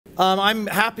I'm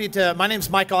happy to, my name's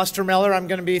Mike Ostermiller. I'm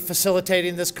going to be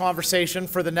facilitating this conversation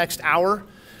for the next hour.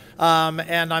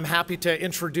 And I'm happy to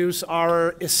introduce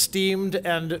our esteemed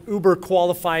and uber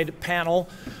qualified panel.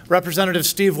 Representative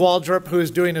Steve Waldrip, who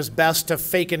is doing his best to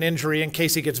fake an injury in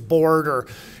case he gets bored or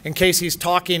in case he's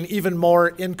talking even more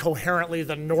incoherently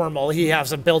than normal. He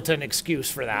has a built-in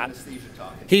excuse for that.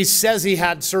 He says he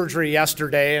had surgery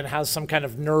yesterday and has some kind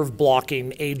of nerve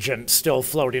blocking agent still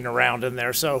floating around in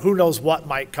there. So who knows what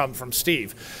might come from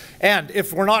Steve. And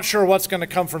if we're not sure what's going to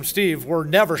come from Steve, we're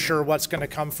never sure what's going to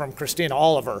come from Christina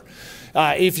Oliver.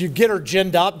 If you get her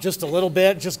ginned up just a little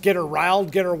bit, just get her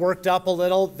riled, get her worked up a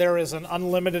little, there is an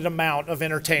unlimited amount of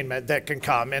entertainment that can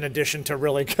come in addition to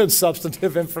really good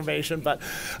substantive information. But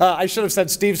I should have said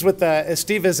Steve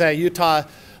is a Utah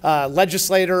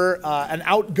legislator, an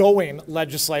outgoing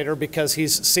legislator, because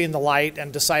he's seen the light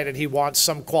and decided he wants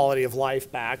some quality of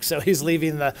life back. So he's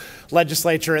leaving the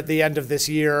legislature at the end of this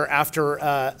year after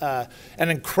an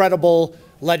incredible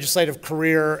legislative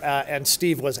career, and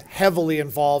Steve was heavily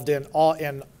involved in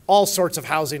all sorts of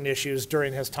housing issues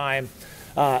during his time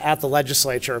at the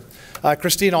legislature.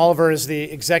 Christina Oliver is the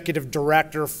executive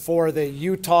director for the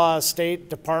Utah State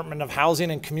Department of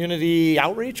Housing and Community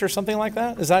Outreach or something like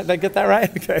that. Did I get that right?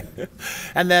 Okay.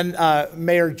 And then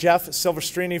Mayor Jeff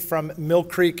Silvestrini from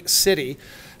Millcreek City.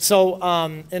 So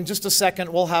in just a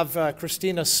second, we'll have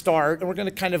Christina start, and we're going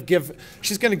to kind of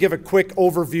she's going to give a quick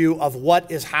overview of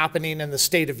what is happening in the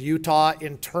state of Utah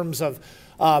in terms of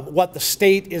what the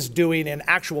state is doing in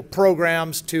actual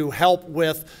programs to help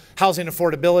with housing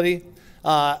affordability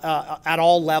at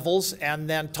all levels, and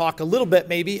then talk a little bit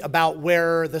maybe about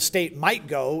where the state might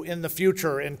go in the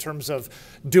future in terms of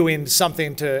doing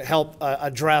something to help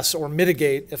address or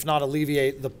mitigate, if not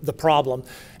alleviate, the problem.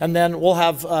 And then we'll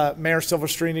have Mayor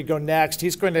Silvestrini go next.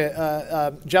 He's going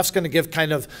to, Jeff's going to give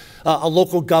kind of a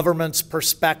local government's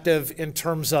perspective in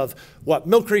terms of what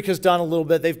Millcreek has done a little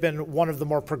bit. They've been one of the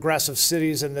more progressive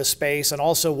cities in this space, and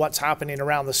also what's happening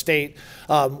around the state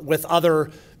with other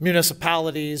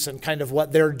municipalities and kind of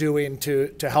what they're doing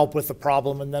to help with the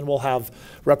problem. And then we'll have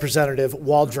Representative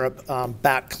Waldrip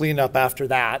back cleanup after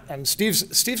that. And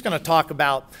Steve's going to talk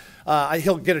about,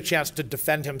 he'll get a chance to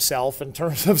defend himself in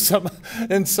terms of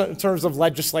in terms of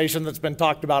legislation that's been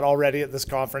talked about already at this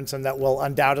conference and that will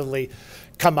undoubtedly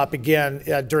come up again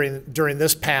during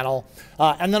this panel.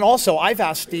 And then also I've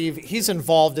asked Steve, he's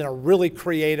involved in a really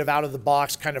creative,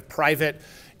 out-of-the-box kind of private,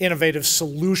 innovative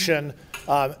solution,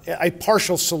 a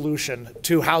partial solution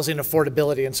to housing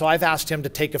affordability. And so I've asked him to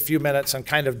take a few minutes and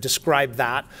kind of describe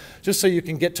that, just so you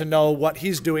can get to know what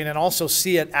he's doing and also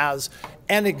see it as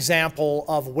an example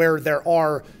of where there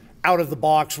are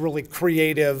out-of-the-box, really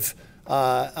creative,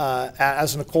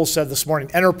 as Nicole said this morning,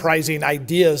 enterprising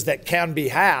ideas that can be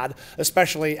had,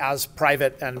 especially as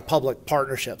private and public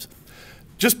partnerships.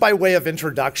 Just by way of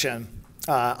introduction,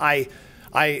 I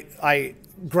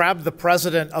grabbed the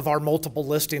president of our multiple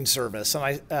listing service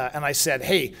and I said,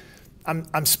 hey, I'm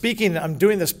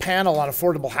doing this panel on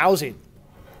affordable housing.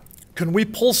 Can we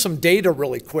pull some data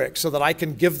really quick so that I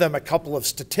can give them a couple of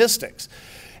statistics?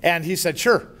 And he said,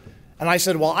 sure. And I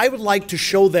said, well, I would like to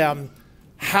show them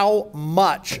how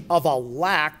much of a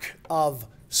lack of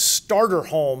starter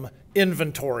home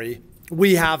inventory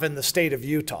we have in the state of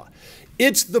Utah.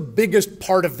 It's the biggest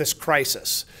part of this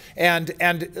crisis. And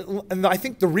I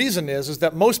think the reason is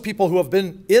that most people who have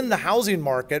been in the housing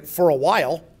market for a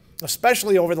while,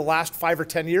 especially over the last 5 or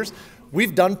 10 years,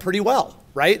 we've done pretty well,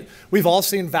 right? We've all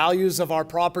seen values of our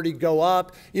property go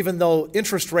up, even though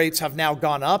interest rates have now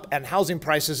gone up and housing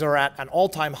prices are at an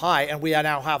all-time high, and we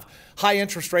now have high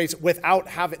interest rates without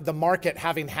the market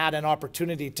having had an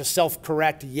opportunity to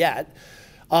self-correct yet.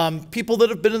 People that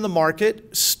have been in the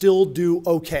market still do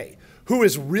okay. Who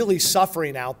is really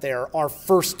suffering out there are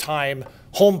first-time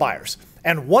home buyers.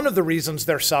 And one of the reasons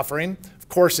they're suffering, of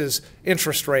course, is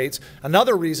interest rates.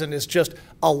 Another reason is just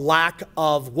a lack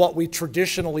of what we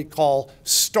traditionally call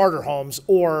starter homes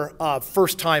or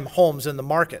first-time homes in the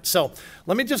market. So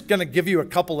let me just gonna give you a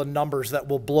couple of numbers that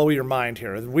will blow your mind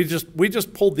here. We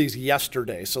just pulled these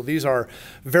yesterday, so these are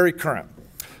very current.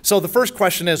 So the first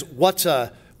question is, what's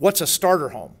a starter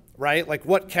home, right? Like,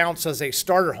 what counts as a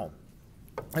starter home?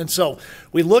 And so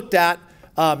we looked at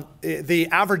the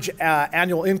average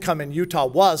annual income in Utah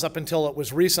was, up until it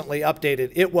was recently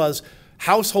updated,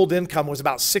 household income was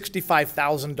about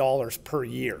 $65,000 per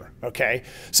year, okay?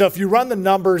 So if you run the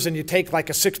numbers and you take like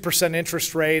a 6%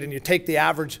 interest rate and you take the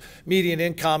average median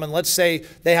income, and let's say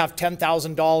they have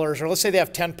 $10,000, or let's say they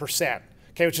have 10%,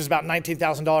 okay, which is about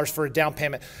 $19,000 for a down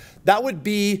payment, that would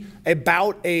be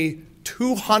about a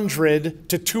 $200,000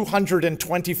 to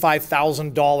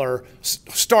 $225,000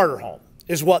 starter home.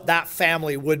 is what that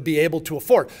family would be able to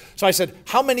afford. So I said,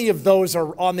 how many of those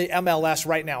are on the MLS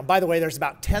right now? By the way, there's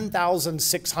about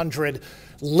 10,600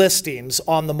 listings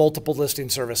on the multiple listing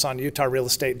service on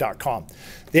utahrealestate.com.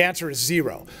 The answer is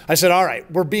 0. I said, all right,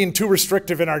 we're being too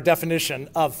restrictive in our definition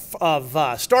of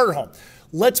starter home.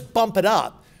 Let's bump it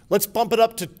up. Let's bump it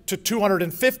up to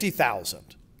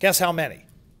 250,000. Guess how many?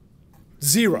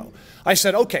 0. I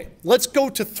said, okay, let's go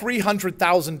to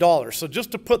 $300,000. So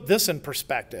just to put this in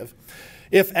perspective,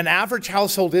 if an average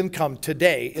household income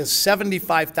today is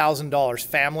 $75,000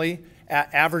 family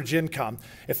average income,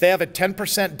 if they have a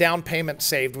 10% down payment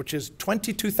saved, which is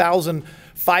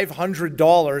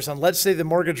 $22,500, and let's say the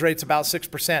mortgage rate's about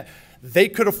 6%, they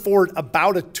could afford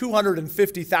about a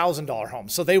 $250,000 home.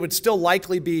 So they would still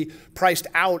likely be priced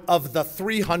out of the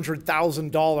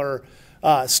 $300,000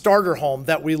 starter home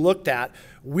that we looked at.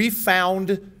 We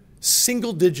found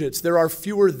single digits. There are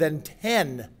fewer than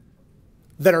 10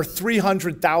 that are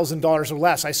 $300,000 or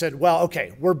less. I said, well,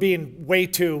 okay, we're being way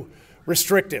too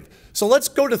restrictive. So let's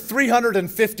go to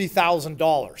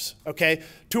 $350,000, okay?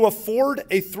 To afford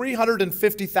a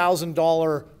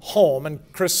 $350,000 home, and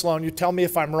Chris Sloan, you tell me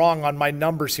if I'm wrong on my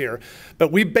numbers here,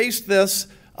 but we based this,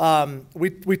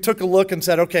 we took a look and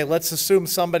said, okay, let's assume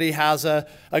somebody has a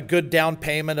good down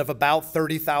payment of about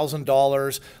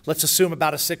 $30,000. Let's assume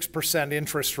about a 6%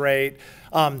 interest rate.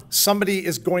 Somebody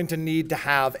is going to need to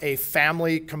have a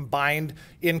family combined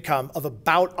income of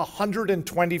about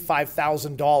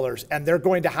 $125,000, and they're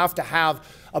going to have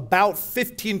about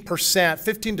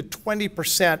 15% to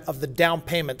 20% of the down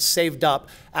payment saved up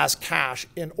as cash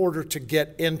in order to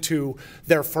get into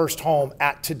their first home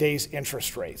at today's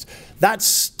interest rates. That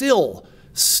still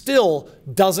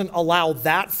doesn't allow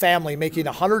that family making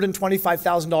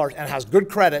 $125,000 and has good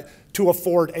credit to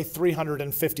afford a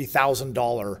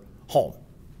 $350,000 home.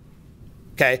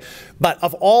 Okay, but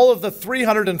of all of the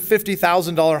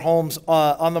 $350,000 homes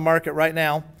on the market right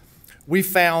now, we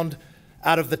found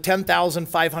out of the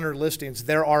 10,500 listings,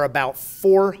 there are about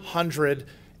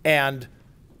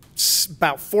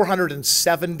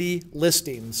 470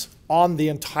 listings on the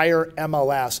entire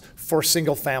MLS for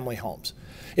single family homes.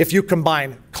 If you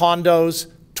combine condos,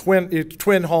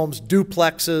 twin homes,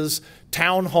 duplexes,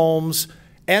 townhomes,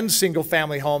 and single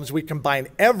family homes, we combine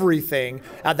everything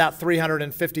at that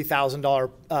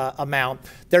 $350,000 amount,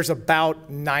 there's about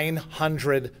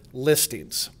 900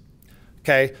 listings.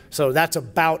 Okay, so that's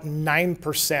about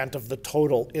 9% of the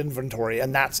total inventory,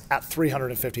 and that's at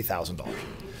 $350,000.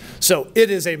 So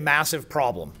it is a massive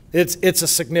problem. It's a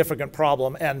significant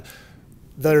problem, and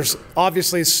there's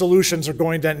obviously solutions are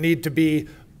going to need to be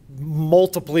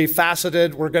multiply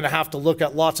faceted. We're going to have to look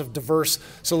at lots of diverse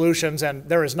solutions, and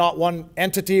there is not one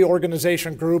entity,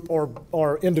 organization, group,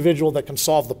 or individual that can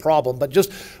solve the problem. But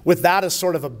just with that as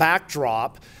sort of a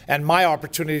backdrop and my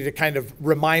opportunity to kind of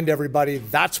remind everybody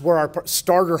that's where our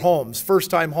starter homes,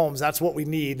 first-time homes, that's what we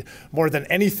need more than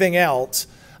anything else.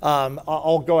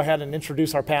 I'll go ahead and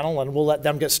introduce our panel, and we'll let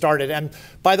them get started. And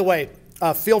by the way,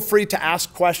 feel free to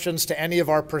ask questions to any of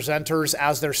our presenters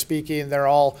as they're speaking. They're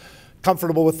all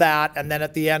comfortable with that, and then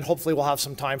at the end, hopefully we'll have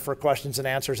some time for questions and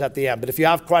answers at the end. But if you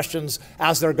have questions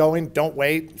as they're going, don't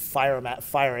wait, fire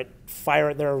it.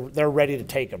 They're ready to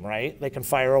take them, right? They can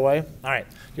fire away. All right,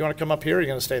 you want to come up here, or are you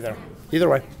going to stay there? Either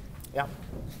way, yeah.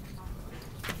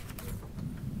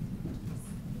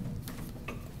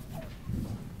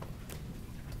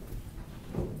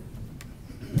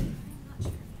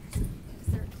 Is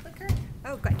there a clicker?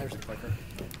 Oh, good. There's a clicker.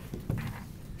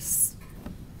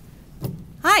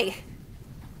 Hi.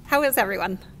 How is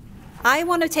everyone? I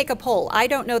want to take a poll. I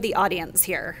don't know the audience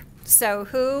here. So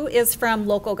who is from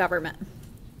local government?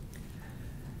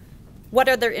 What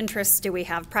other interests do we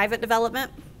have? Private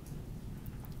development?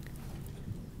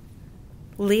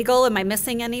 Legal? Am I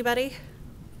missing anybody?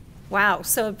 Wow,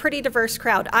 so a pretty diverse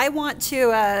crowd. I want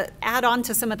to add on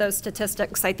to some of those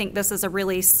statistics. I think this is a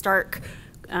really stark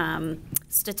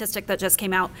statistic that just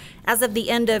came out. As of the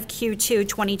end of Q2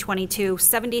 2022,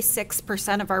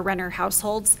 76% of our renter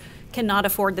households cannot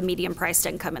afford the median priced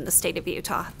income in the state of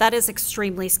Utah. That is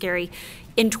extremely scary.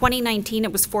 In 2019,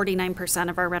 it was 49%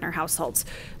 of our renter households.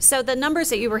 So the numbers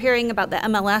that you were hearing about the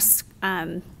MLS,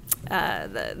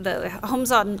 the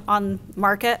homes on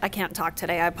market, I can't talk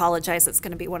today, I apologize, it's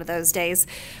going to be one of those days.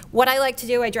 What I like to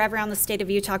do, I drive around the state of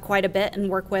Utah quite a bit and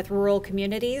work with rural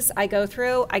communities. I go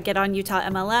through, I get on Utah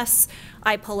MLS,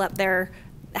 I pull up their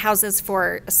houses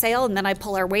for sale, and then I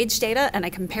pull our wage data and I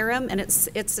compare them, and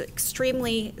it's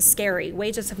extremely scary.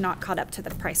 Wages have not caught up to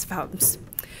the price of homes.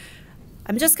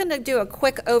 I'm just going to do a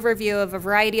quick overview of a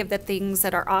variety of the things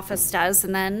that our office does,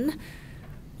 and then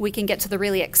we can get to the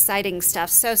really exciting stuff.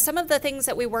 So some of the things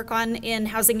that we work on in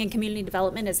housing and community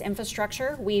development is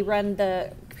infrastructure. We run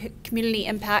the Community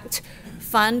Impact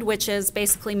Fund, which is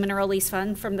basically mineral lease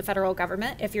fund from the federal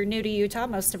government. If you're new to Utah,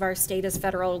 most of our state is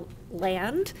federal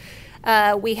land.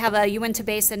 We have a Uinta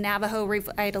Basin Navajo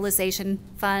Revitalization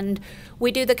Fund.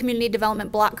 We do the Community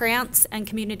Development Block Grants and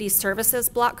Community Services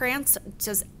Block Grants.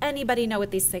 Does anybody know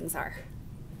what these things are?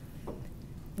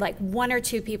 Like 1 or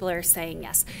 2 people are saying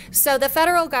yes. So the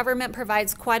federal government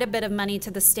provides quite a bit of money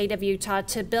to the state of Utah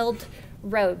to build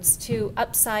roads, to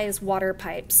upsize water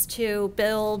pipes, to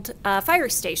build fire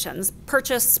stations,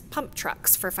 purchase pump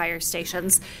trucks for fire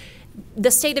stations.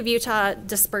 The state of Utah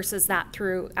disperses that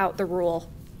throughout the rural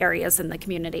areas in the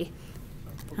community.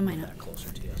 Am I not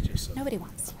closer to you? Just so nobody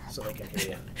wants to hear so they can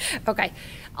hear you. Okay.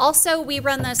 Also, we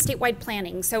run the statewide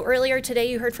planning. So earlier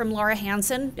today, you heard from Laura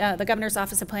Hansen, the Governor's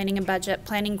Office of Planning and Budget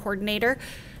Planning Coordinator.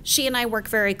 She and I work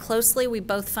very closely. We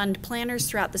both fund planners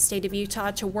throughout the state of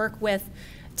Utah to work with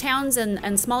towns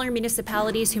and smaller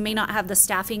municipalities who may not have the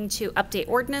staffing to update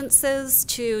ordinances,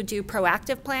 to do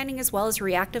proactive planning as well as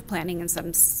reactive planning in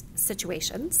some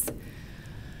situations.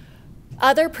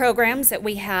 Other programs that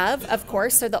we have, of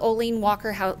course, are the Olene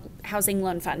Walker Housing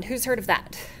Loan Fund. Who's heard of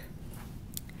that?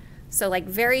 So like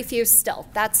very few still.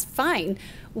 That's fine.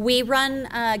 We run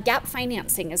gap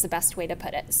financing is the best way to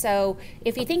put it. So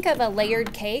if you think of a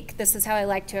layered cake, this is how I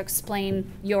like to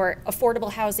explain your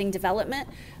affordable housing development.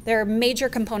 There are major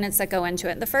components that go into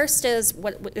it. The first is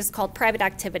what is called private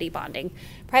activity bonding.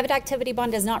 Private activity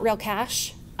bond is not real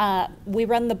cash. We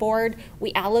run the board.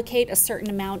 We allocate a certain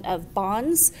amount of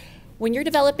bonds. When you're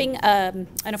developing an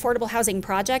affordable housing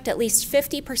project, at least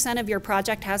 50% of your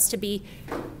project has to be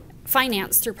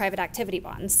financed through private activity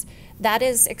bonds. That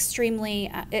is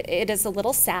extremely, it is a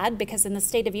little sad because in the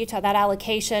state of Utah, that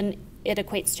allocation, it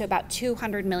equates to about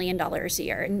 $200 million a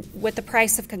year. And with the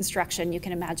price of construction, you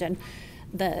can imagine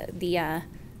the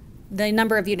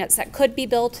number of units that could be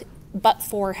built, but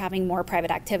for having more private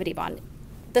activity bond.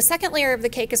 The second layer of the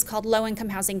cake is called low-income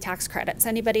housing tax credits.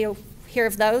 Anybody hear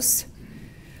of those?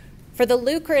 For the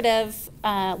lucrative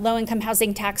low-income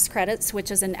housing tax credits, which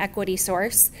is an equity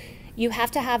source, you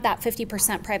have to have that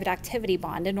 50% private activity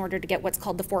bond in order to get what's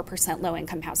called the 4%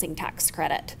 low-income housing tax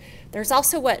credit. There's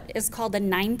also what is called the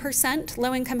 9%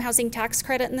 low-income housing tax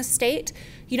credit in the state.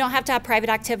 You don't have to have private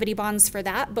activity bonds for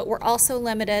that, but we're also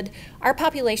limited. Our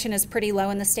population is pretty low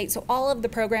in the state, so all of the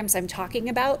programs I'm talking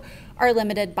about are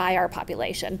limited by our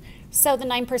population. So the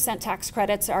 9% tax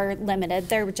credits are limited.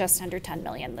 They're just under 10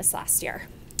 million this last year.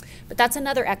 But that's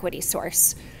another equity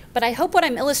source. But I hope what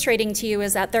I'm illustrating to you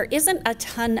is that there isn't a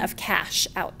ton of cash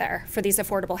out there for these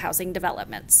affordable housing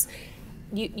developments.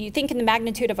 You think in the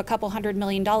magnitude of a couple $100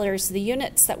 million, the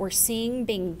units that we're seeing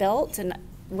being built, and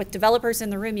with developers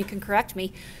in the room, you can correct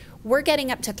me, we're getting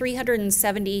up to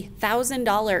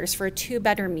 $370,000 for a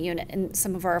 2-bedroom unit in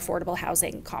some of our affordable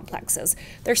housing complexes.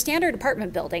 They're standard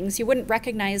apartment buildings. You wouldn't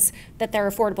recognize that they're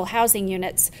affordable housing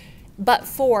units, but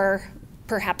for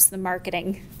perhaps the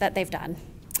marketing that they've done.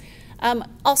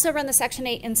 Also run the Section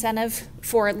 8 incentive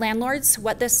for landlords.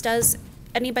 What this does,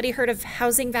 anybody heard of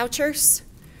housing vouchers?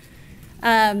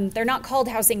 They're not called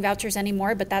housing vouchers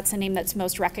anymore, but that's the name that's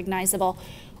most recognizable.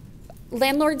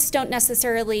 Landlords don't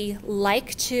necessarily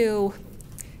like to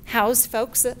house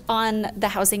folks on the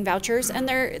housing vouchers, and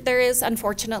there is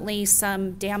unfortunately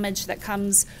some damage that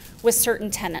comes with certain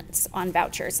tenants on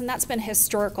vouchers, and that's been a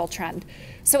historical trend.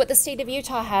 So what the state of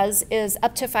Utah has is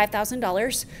up to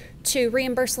 $5,000 to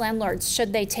reimburse landlords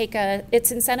should they take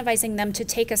it's incentivizing them to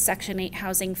take a Section 8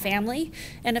 housing family,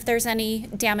 and if there's any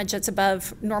damage that's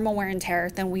above normal wear and tear,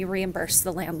 then we reimburse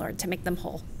the landlord to make them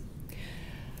whole.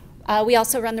 We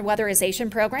also run the weatherization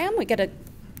program. We get a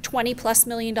 $20+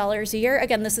 million a year.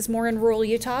 Again, this is more in rural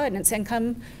Utah and it's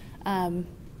income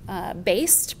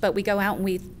based, but we go out and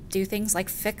we do things like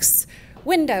fix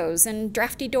windows and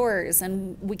drafty doors,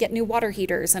 and we get new water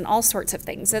heaters and all sorts of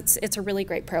things. It's a really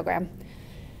great program.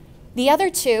 The other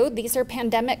two, these are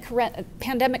pandemic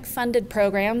funded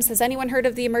programs. Has anyone heard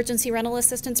of the Emergency Rental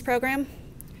Assistance Program?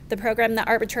 The program that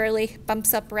arbitrarily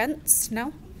bumps up rents?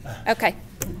 No? Okay.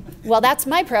 Well, that's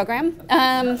my program.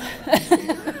 I'm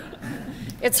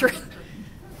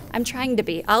trying to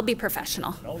be. I'll be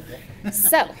professional.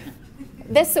 So,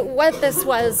 what this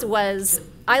was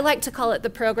I like to call it the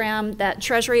program that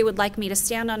Treasury would like me to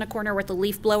stand on a corner with a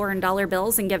leaf blower and dollar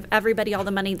bills and give everybody all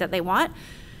the money that they want.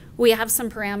 We have some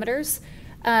parameters.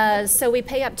 So we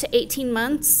pay up to 18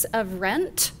 months of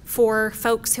rent for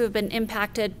folks who have been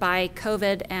impacted by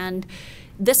COVID, and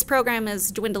this program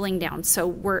is dwindling down. So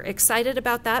we're excited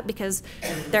about that because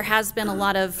there has been a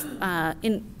lot of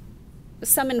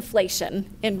some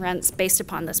inflation in rents based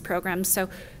upon this program. So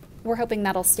we're hoping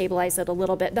that'll stabilize it a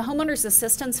little bit. The Homeowners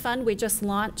Assistance Fund we just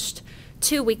launched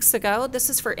 2 weeks ago.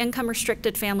 This is for income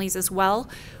restricted families as well.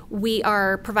 We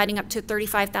are providing up to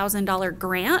 $35,000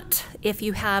 grant if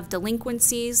you have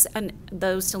delinquencies, and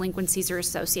those delinquencies are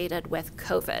associated with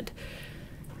COVID.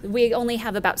 We only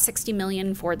have about $60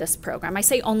 million for this program. I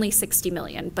say only $60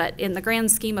 million, but in the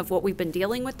grand scheme of what we've been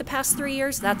dealing with the past 3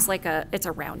 years, that's like it's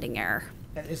a rounding error.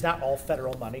 And is that all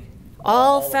federal money?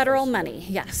 All federal money,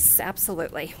 yes,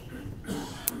 absolutely.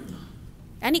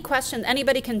 Any questions?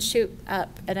 Anybody can shoot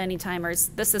up at any time, or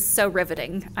this is so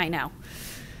riveting, I know.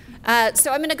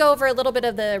 So I'm going to go over a little bit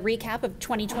of the recap of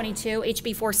 2022,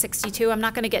 HB 462. I'm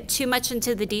not going to get too much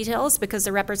into the details because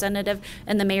the representative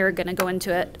and the mayor are going to go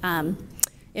into it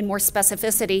in more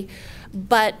specificity.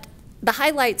 But the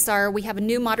highlights are we have a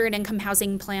new moderate income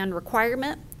housing plan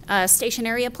requirement, station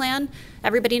area plan.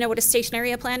 Everybody know what a station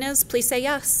area plan is? Please say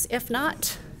yes. If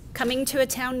not, coming to a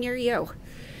town near you.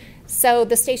 So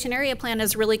the station area plan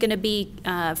is really going to be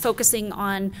focusing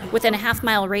on within a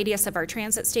half-mile radius of our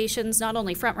transit stations, not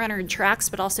only front runner and tracks,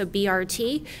 but also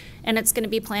BRT, and it's going to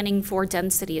be planning for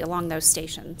density along those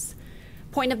stations.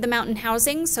 Point of the mountain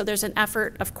housing, so there's an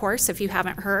effort, of course, if you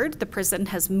haven't heard, the prison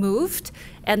has moved,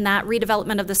 and that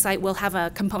redevelopment of the site will have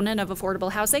a component of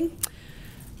affordable housing.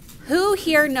 Who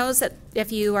here knows that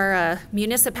if you are a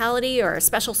municipality or a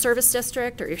special service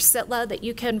district or your SITLA that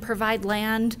you can provide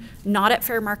land not at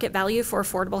fair market value for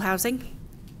affordable housing?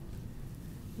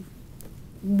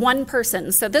 One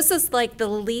person. So this is like the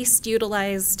least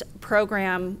utilized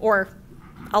program or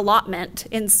allotment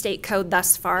in state code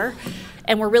thus far,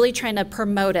 and we're really trying to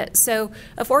promote it. So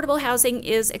affordable housing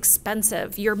is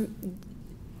expensive.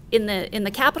 In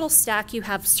the capital stack, you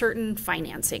have certain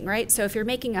financing, right? So if you're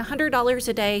making $100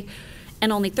 a day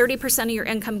and only 30% of your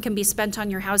income can be spent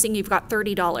on your housing, you've got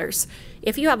 $30.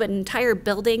 If you have an entire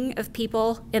building of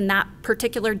people in that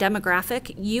particular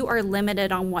demographic, you are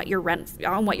limited on what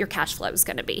your cash flow is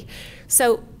going to be.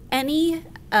 So any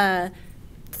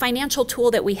financial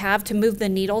tool that we have to move the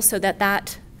needle so that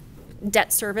that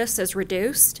debt service is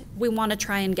reduced, we want to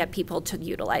try and get people to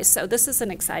utilize. So this is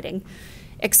an exciting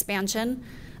expansion.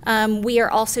 We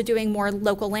are also doing more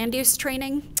local land use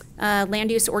training, land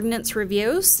use ordinance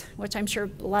reviews, which I'm sure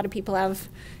a lot of people have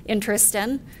interest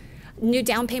in. New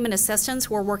down payment assistance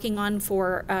we're working on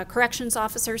for corrections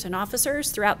officers and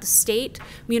officers throughout the state.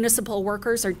 Municipal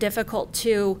workers are difficult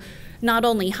to not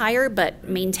only hire but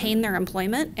maintain their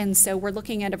employment, and so we're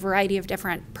looking at a variety of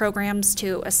different programs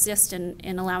to assist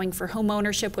in allowing for home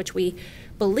ownership, which we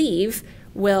believe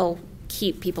will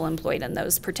keep people employed in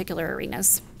those particular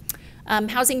arenas.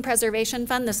 Housing Preservation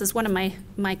Fund, this is one of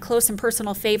my close and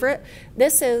personal favorite.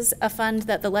 This is a fund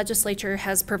that the legislature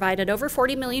has provided over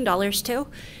 $40 million to.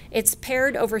 It's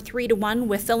paired over 3-to-1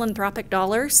 with philanthropic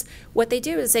dollars. What they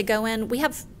do is they go in, we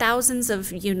have thousands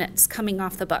of units coming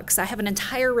off the books. I have an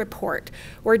entire report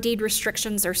where deed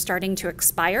restrictions are starting to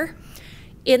expire.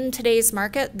 In today's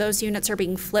market, those units are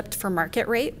being flipped for market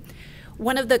rate.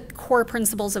 One of the core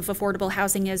principles of affordable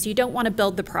housing is you don't want to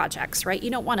build the projects, right? You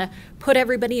don't want to put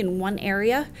everybody in one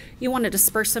area. You want to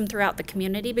disperse them throughout the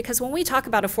community, because when we talk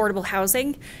about affordable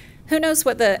housing, who knows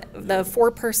what the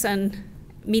 4-person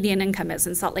median income is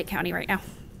in Salt Lake County right now?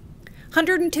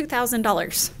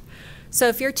 $102,000. So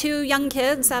if you're 2 young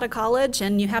kids out of college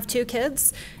and you have 2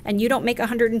 kids and you don't make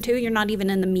 102, you're not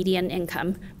even in the median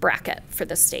income bracket for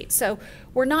the state. So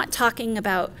we're not talking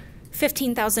about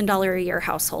 $15,000 a year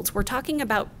households. We're talking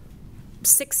about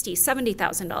 $60,000,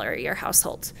 $70,000 a year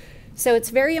households. So it's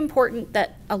very important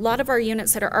that a lot of our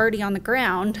units that are already on the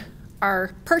ground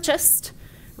are purchased,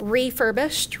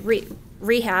 refurbished,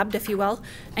 rehabbed, if you will,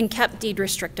 and kept deed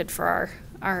restricted for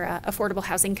our affordable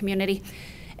housing community.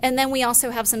 And then we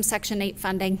also have some Section 8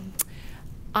 funding.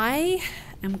 I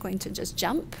am going to just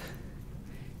jump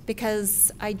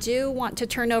because I do want to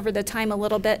turn over the time a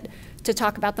little bit to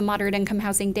talk about the moderate income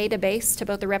housing database to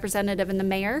both the representative and the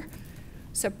mayor.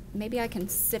 So maybe I can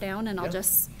sit down and I'll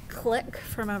just click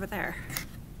from over there.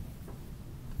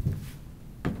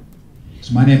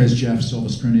 So my name is Jeff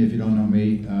Silvestrini. If you don't know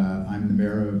me, I'm the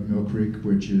mayor of Millcreek,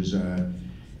 which is an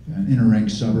inner-ring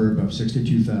suburb of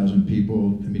 62,000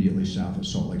 people immediately south of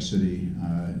Salt Lake City.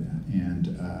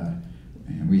 And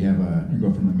we have we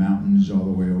go from the mountains all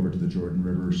the way over to the Jordan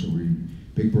River, so we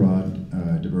big, broad,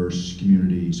 diverse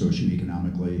community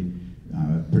socioeconomically,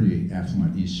 pretty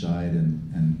affluent east side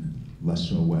and less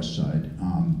so west side.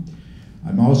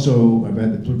 I've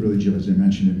had the privilege of, as I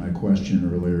mentioned in my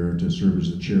question earlier, to serve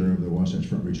as the chair of the Wasatch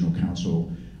Front Regional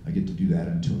Council. I get to do that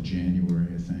until January,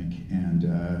 I think, and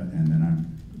then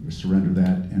I'm surrender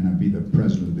that, and I'll be the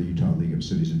president of the Utah League of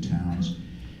Cities and Towns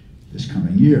this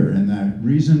coming year. And the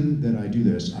reason that I do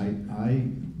this, I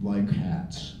like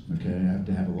hats, okay? I have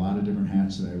to have a lot of different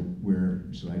hats that I wear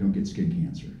so I don't get skin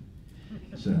cancer.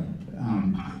 So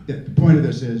the point of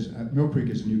this is, Millcreek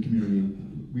is a new community.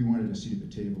 We wanted a seat at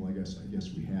the table. I guess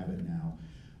we have it now.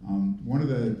 One of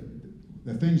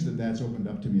the things that's opened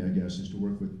up to me, I guess, is to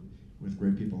work with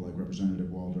great people like Representative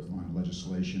Waldrip on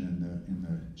legislation in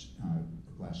the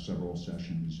last several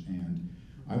sessions. And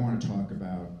I want to talk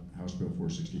about House Bill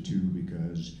 462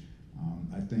 because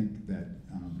I think that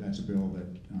that's a bill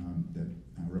that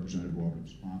Representative Waldrop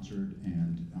sponsored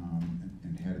and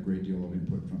had a great deal of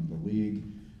input from the League.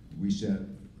 We spent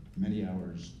many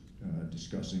hours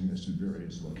discussing this in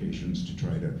various locations to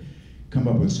try to come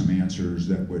up with some answers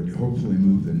that would hopefully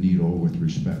move the needle with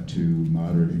respect to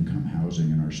moderate income housing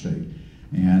in our state.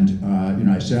 And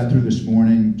I sat through this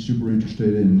morning, super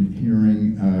interested in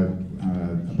hearing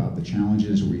about the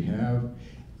challenges we have.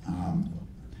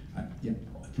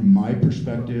 From my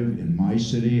perspective, in my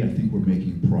city, I think we're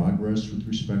making progress with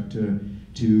respect to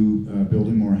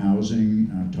building more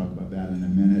housing. I'll talk about that in a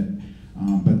minute.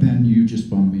 But then you just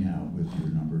bummed me out with your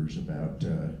numbers about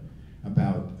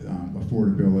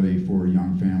affordability for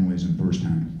young families and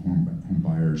first-time home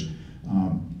buyers.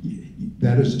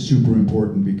 That is super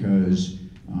important because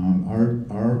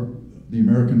the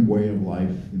American way of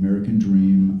life, the American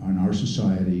dream, and our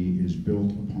society is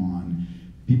built upon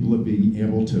people being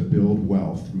able to build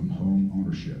wealth through home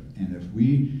ownership. And if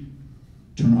we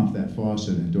turn off that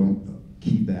faucet and don't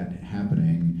keep that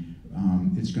happening,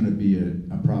 it's going to be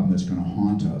a problem that's going to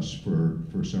haunt us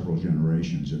for several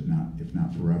generations, if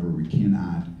not forever.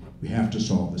 We have to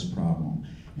solve this problem.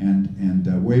 And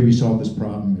the way we solve this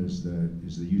problem is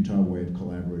the Utah way of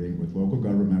collaborating with local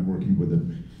government, working with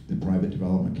the private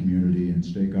development community and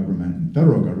state government and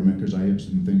federal government, because I have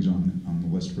some things on the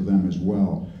list for them as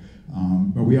well.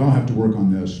 But we all have to work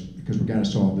on this because we've got to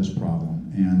solve this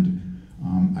problem. And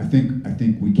I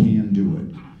think we can do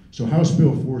it. So House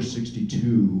Bill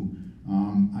 462,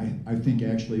 I think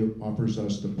actually offers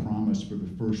us the promise for the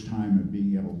first time of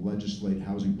being able to legislate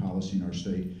housing policy in our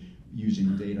state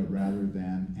using data rather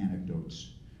than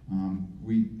anecdotes.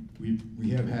 We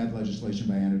have had legislation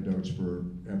by anecdotes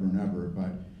forever and ever,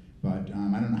 but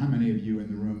I don't know how many of you in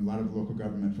the room, a lot of local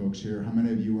government folks here, how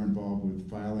many of you were involved with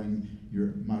filing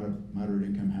your moderate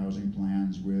income housing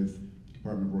plans with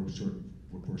Department of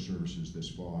Workforce Services this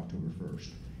fall, October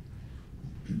 1st?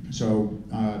 So,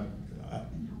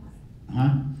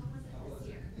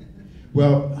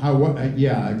 Well,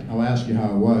 I'll ask you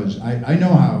how it was. I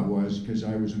know how it was because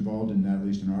I was involved in that, at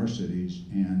least in our cities,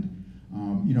 and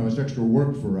it's extra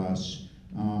work for us.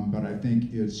 But I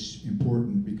think it's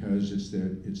important because it's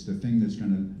the thing that's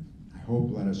going to, I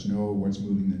hope, let us know what's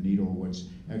moving the needle, what's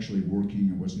actually working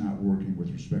and what's not working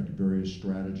with respect to various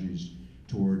strategies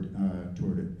toward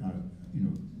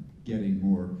getting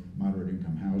more moderate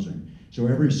income housing. So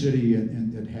every city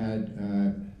that had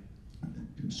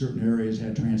certain areas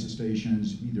had transit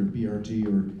stations, either BRT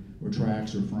or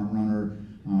tracks or front runner.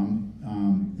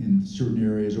 In certain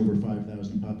areas, over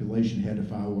 5,000 population had to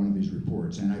file one of these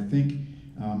reports. And I think,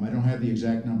 I don't have the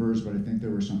exact numbers, but I think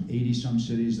there were some 80-some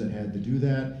cities that had to do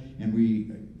that. And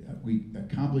we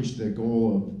accomplished the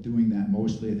goal of doing that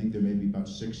mostly. I think there may be about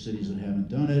 6 cities that haven't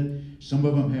done it. Some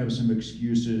of them have some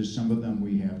excuses. Some of them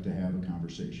we have to have a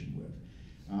conversation with.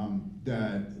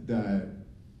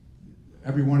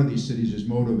 Every one of these cities is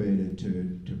motivated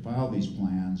to file these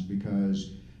plans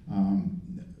because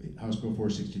House Bill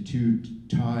 462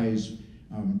 ties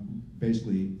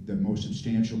basically the most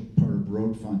substantial part of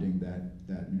road funding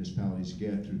that municipalities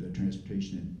get through the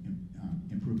Transportation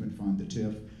Improvement Fund, the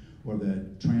TIF, or the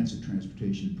Transit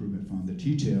Transportation Improvement Fund, the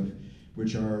TTIF,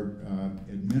 which are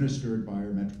administered by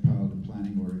our metropolitan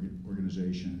planning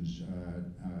organizations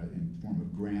in form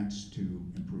of grants to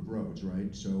improve roads,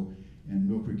 right? So in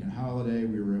Millcreek and Holiday,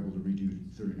 we were able to redo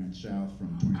 39 South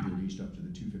from 23rd East up to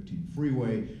the 215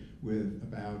 freeway with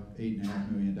about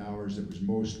 $8.5 million that was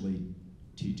mostly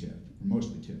TTIF,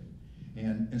 mostly TIF.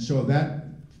 And so that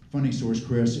funding source,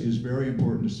 Chris, is very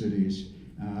important to cities,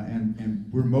 and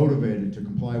we're motivated to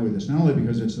comply with this, not only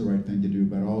because it's the right thing to do,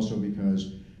 but also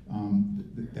because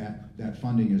that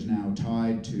funding is now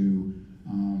tied to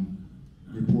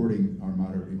reporting our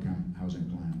moderate income housing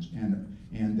plans.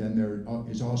 And then there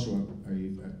is also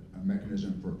a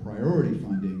mechanism for priority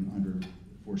funding under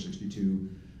 462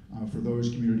 for those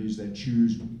communities that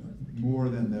choose more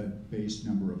than the base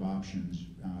number of options.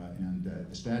 And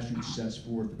the statute sets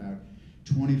forth about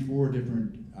 24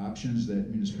 different options that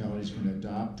municipalities can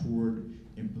adopt toward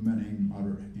implementing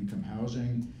moderate income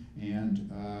housing. and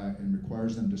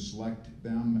requires them to select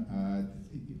them,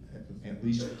 at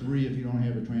least 3 if you don't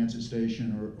have a transit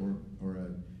station or a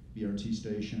BRT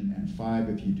station, and 5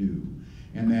 if you do.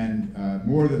 And then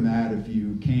more than that if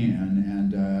you can,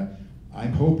 and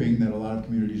I'm hoping that a lot of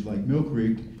communities like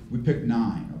Millcreek, we picked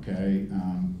 9, okay?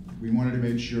 We wanted to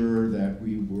make sure that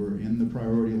we were in the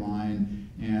priority line,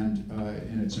 and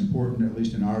it's important, at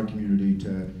least in our community,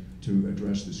 to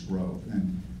address this growth.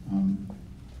 And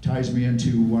ties me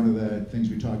into one of the things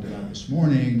we talked about this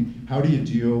morning. How do you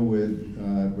deal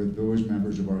with those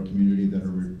members of our community that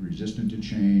are resistant to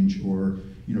change, or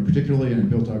particularly in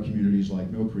built-out communities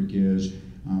like Millcreek is?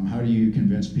 How do you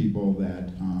convince people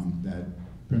that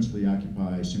principally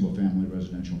occupy single-family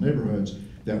residential neighborhoods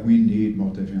that we need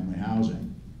multifamily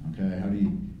housing? Okay, how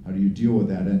do you deal with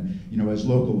that? And as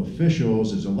local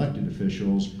officials, as elected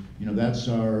officials, that's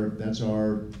our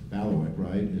bailiwick,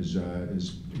 right? Is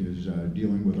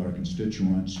dealing with our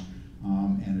constituents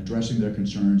and addressing their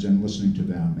concerns and listening to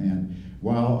them. And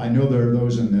while I know there are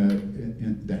those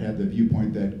that have the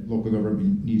viewpoint that local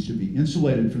government needs to be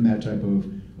insulated from that type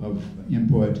of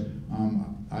input,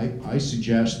 I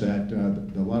suggest that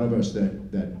a lot of us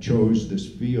that chose this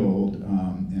field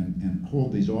and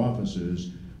hold these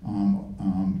offices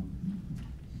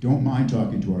don't mind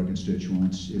talking to our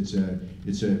constituents. It's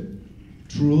a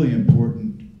truly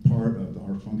important part of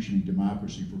our functioning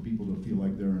democracy for people to feel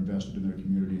like they're invested in their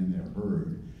community and they're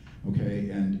heard. Okay,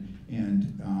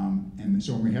 and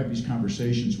so when we have these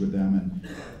conversations with them,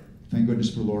 and thank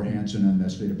goodness for Laura Hansen and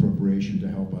that state appropriation to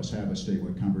help us have a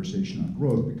statewide conversation on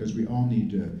growth, because we all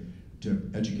need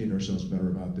to educate ourselves better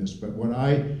about this. But what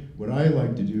I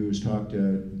like to do is talk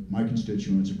to my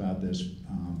constituents about this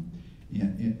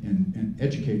and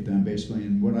educate them basically.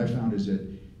 And what I found is that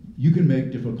you can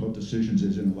make difficult decisions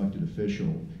as an elected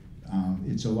official.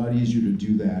 It's a lot easier to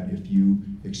do that if you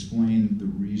explain the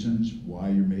reasons why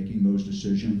you're making those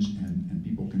decisions, and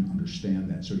people can understand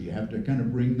that. So you have to kind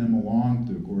of bring them along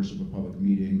through the course of a public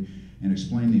meeting and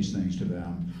explain these things to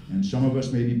them. And some of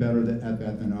us may be better at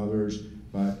that than others,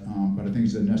 but I think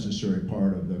it's a necessary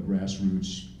part of the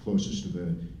grassroots, closest to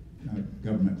the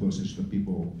government, closest to the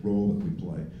people role that we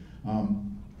play.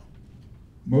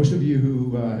 Most of you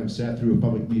who have sat through a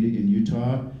public meeting in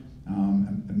Utah,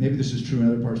 maybe this is true in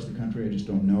other parts of the country, I just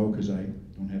don't know because I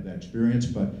don't have that experience,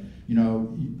 but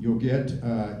you'll get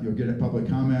a public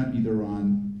comment either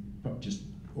on just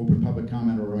open public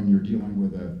comment or when you're dealing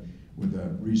with a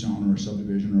rezone or a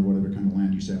subdivision or whatever kind of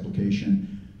land use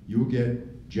application. You'll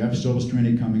get Jeff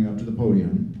Silvestrini coming up to the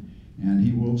podium, and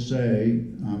he will say,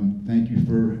 thank you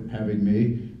for having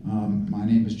me. My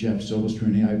name is Jeff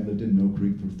Silvestrini. I've lived in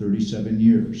Millcreek for 37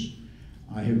 years.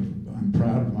 I'm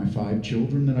proud of my 5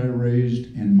 children that I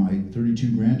raised and my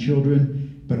 32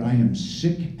 grandchildren, but I am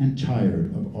sick and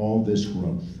tired of all this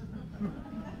growth.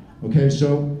 Okay,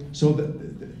 so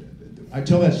I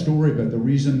tell that story, but the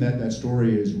reason that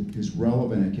story is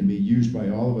relevant and can be used by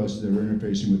all of us that are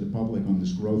interfacing with the public on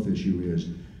this growth issue is,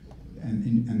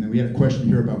 and then we had a question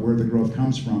here about where the growth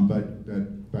comes from,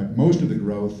 but most of the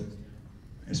growth,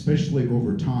 especially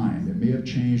over time, it may have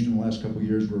changed in the last couple of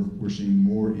years where we're seeing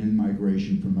more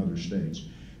in-migration from other states.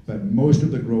 But most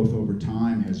of the growth over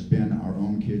time has been our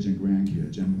own kids and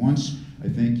grandkids. And once I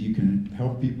think you can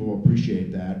help people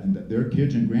appreciate that, and that their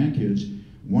kids and grandkids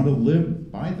want to live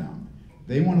by them.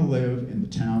 They want to live in the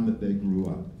town that they grew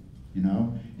up,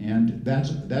 And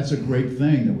that's a great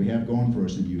thing that we have going for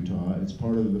us in Utah. It's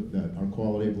part of our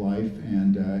quality of life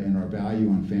and our value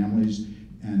on families.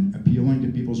 And appealing to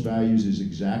people's values is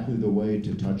exactly the way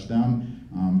to touch them,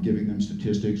 giving them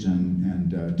statistics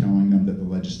and telling them that the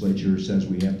legislature says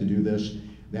we have to do this.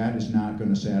 That is not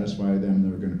going to satisfy them.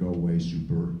 They're going to go away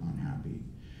super unhappy.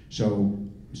 So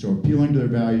appealing to their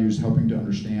values, helping to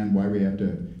understand why we have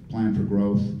to plan for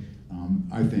growth,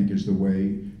 I think is the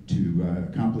way to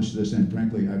accomplish this. And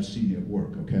frankly, I've seen it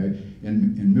work, okay?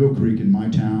 In Millcreek, in my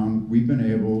town, we've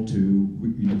been able to,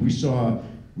 we saw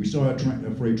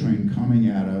a freight train coming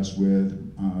at us with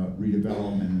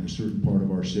redevelopment in a certain part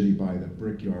of our city by the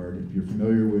Brickyard. If you're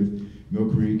familiar with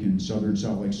Millcreek in southern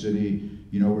Salt Lake City,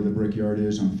 you know where the Brickyard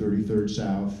is on 33rd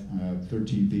South,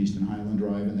 13th East and Highland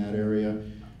Drive in that area.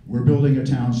 We're building a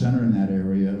town center in that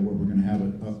area where we're going to have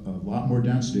a lot more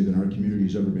density than our community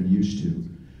has ever been used to.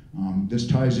 This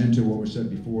ties into what was said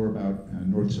before about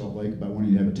North Salt Lake, about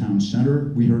wanting to have a town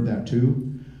center. We heard that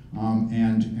too.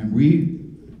 And we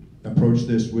approach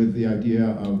this with the idea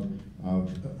of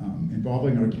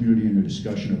involving our community in a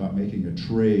discussion about making a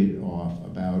trade-off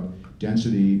about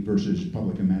density versus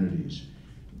public amenities.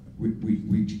 We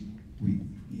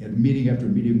had meeting after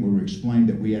meeting where we explained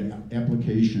that we had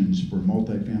applications for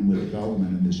multifamily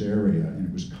development in this area, and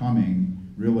it was coming.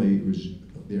 Really,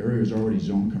 the area was already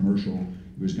zoned commercial.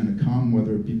 It was going to come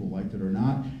whether people liked it or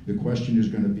not. The question is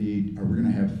going to be, are we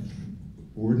going to have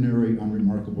ordinary,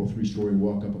 unremarkable 3-story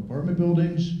walk-up apartment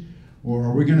buildings, or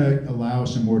are we going to allow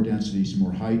some more density, some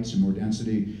more height, some more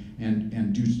density,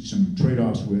 and do some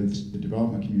trade-offs with the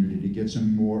development community to get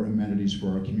some more amenities for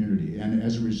our community? And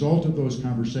as a result of those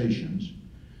conversations,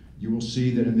 you will see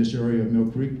that in this area of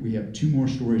Millcreek, we have 2 more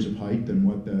stories of height than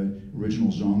what the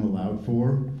original zone allowed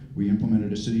for. We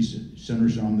implemented a city center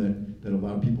zone that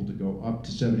allowed people to go up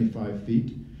to 75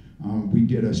 feet. We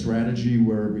did a strategy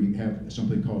where we have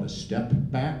something called a step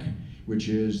back, which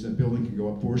is the building can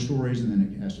go up 4 stories and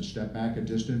then it has to step back a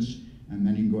distance, and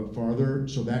then you can go up farther.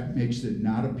 So that makes it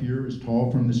not appear as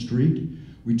tall from the street.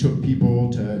 We took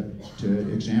people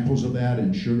to examples of that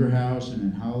in Sugar House and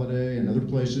in Holiday and other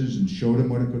places and showed them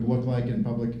what it could look like in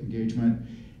public engagement.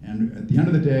 And at the end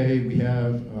of the day, we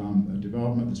have a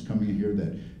development that's coming in here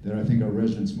that I think our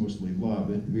residents mostly love.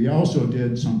 We also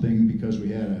did something because we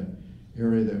had an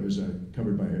area that was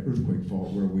covered by an earthquake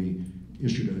fault where we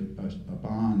issued a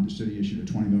bond. The city issued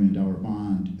a $20 million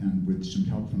bond, and with some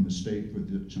help from the state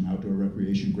with some outdoor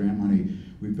recreation grant money,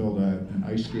 we built an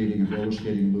ice skating and roller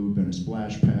skating loop and a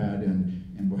splash pad,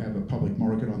 and we'll have a public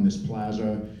market on this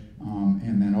plaza.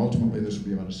 And then ultimately this will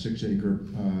be about a 6-acre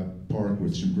park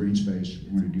with some green space.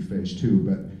 We're going to do phase 2.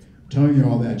 But I'm telling you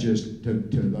all that just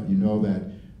to let you know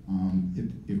that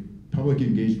if public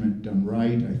engagement done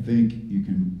right, I think we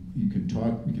can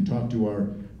talk to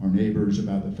our neighbors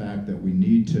about the fact that we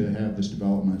need to have this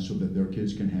development so that their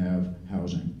kids can have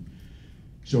housing.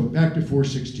 So back to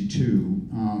 462,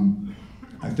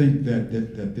 I think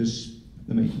that this.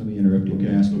 Let me interrupt you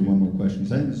and ask you one more question,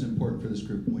 because I think this is important for this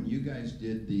group. When you guys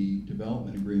did the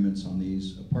development agreements on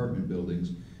these apartment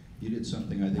buildings, you did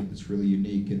something I think that's really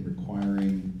unique in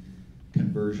requiring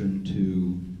conversion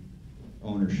to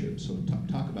ownership. So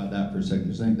talk about that for a second,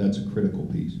 because I think that's a critical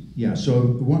piece. Yeah, so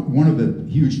one of the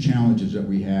huge challenges that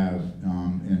we have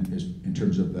in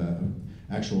terms of the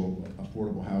actual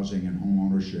affordable housing and home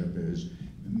ownership is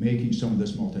making some of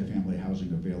this multifamily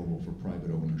housing available for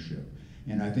private ownership.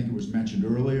 And I think it was mentioned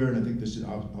earlier, and I think this is,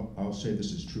 I'll say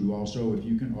this is true also, if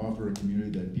you can offer a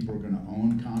community that people are going to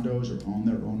own condos or own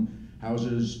their own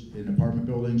houses in apartment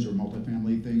buildings or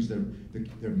multifamily things,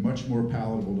 they're much more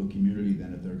palatable to a community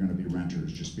than if they're going to be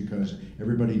renters, just because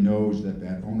everybody knows that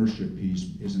that ownership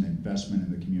piece is an investment in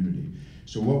the community.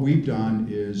 So what we've done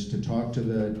is to talk to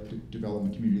the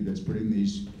development community that's putting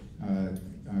these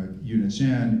units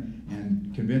in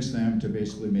and convince them to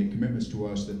basically make commitments to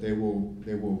us that they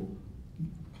will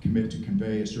commit to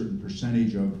convey a certain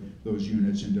percentage of those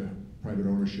units into private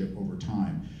ownership over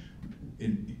time.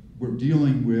 We're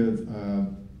dealing with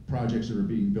projects that are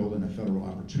being built in a federal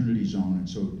opportunity zone, and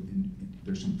so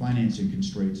there's some financing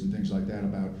constraints and things like that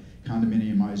about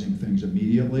condominiumizing things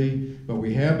immediately, but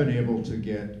we have been able to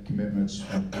get commitments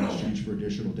in exchange for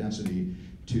additional density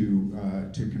to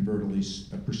convert at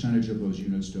least a percentage of those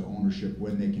units to ownership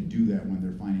when they can do that, when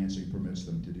their financing permits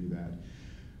them to do that.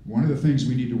 One of the things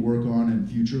we need to work on in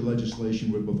future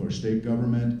legislation with both our state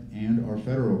government and our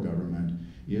federal government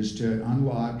is to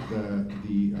unlock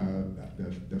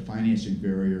the financing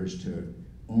barriers to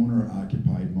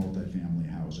owner-occupied multifamily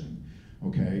housing.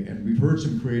 Okay, and we've heard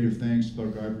some creative things.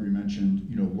 Clerk Ivory mentioned,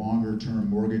 longer-term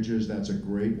mortgages. That's a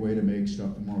great way to make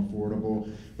stuff more affordable.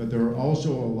 But there are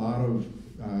also a lot of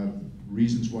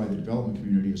reasons why the development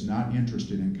community is not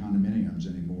interested in condominiums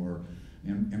anymore,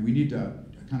 and we need to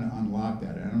kind of unlock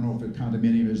that. I don't know if a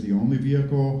condominium is the only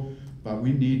vehicle, but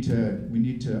we need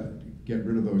to get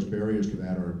rid of those barriers to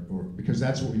that, or because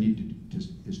that's what we need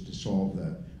to solve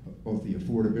both the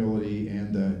affordability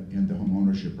and the home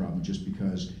ownership problem. Just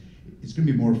because it's going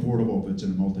to be more affordable if it's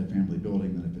in a multifamily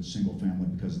building than if it's single family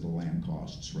because of the land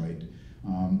costs, right?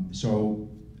 So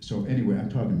anyway, I'm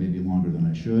talking maybe longer than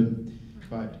I should,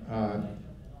 but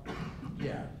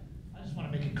yeah. I just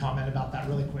want to make a comment about that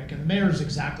really quick. And the mayor is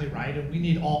exactly right, and we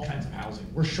need all kinds of housing.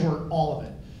 We're short all of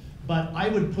it. But I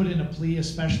would put in a plea,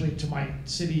 especially to my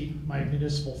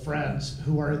municipal friends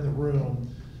who are in the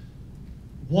room,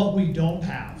 what we don't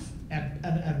have,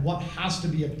 and what has to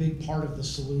be a big part of the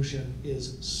solution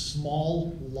is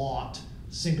small lot,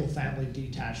 single family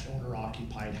detached owner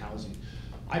occupied housing.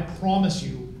 I promise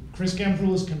you, Chris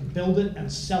Gamfroulas can build it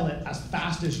and sell it as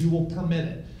fast as you will permit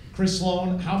it. Chris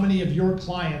Sloan, how many of your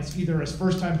clients, either as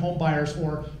first-time home buyers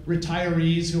or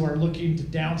retirees who are looking to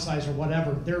downsize or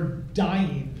whatever, they're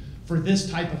dying for this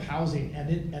type of housing, and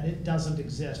it doesn't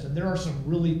exist. And there are some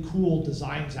really cool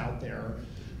designs out there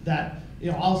that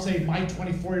I'll say my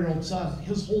 24-year-old son,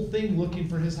 his whole thing looking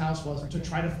for his house was to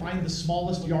try to find the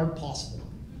smallest yard possible.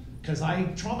 Because I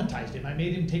traumatized him. I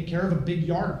made him take care of a big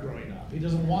yard growing up. He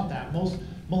doesn't want that. Most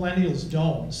millennials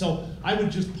don't. So I would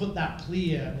just put that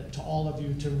plea in to all of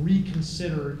you to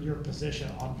reconsider your position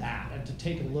on that and to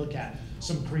take a look at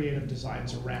some creative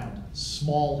designs around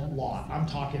small lot. I'm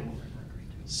talking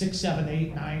 6, 7,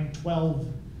 8, 9, 12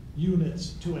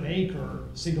 units to an acre,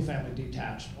 single-family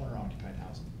detached owner-occupied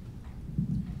housing.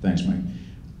 Thanks, Mike.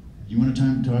 You want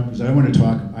time to talk? Because I want to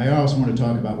talk. I also want to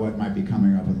talk about what might be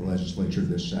coming up in the legislature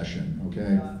this session.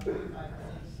 Okay.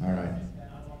 All right.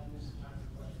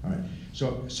 All right.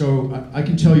 So I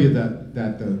can tell you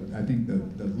that I think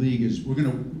the league is. We're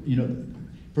going to.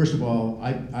 First of all,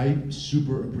 I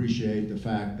super appreciate the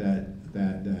fact that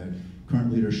the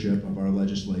current leadership of our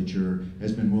legislature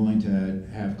has been willing to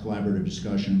have collaborative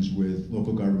discussions with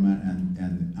local government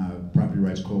and Property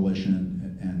Rights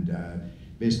Coalition and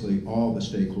basically all the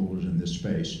stakeholders in this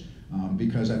space.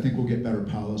 Because I think we'll get better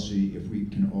policy if we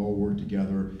can all work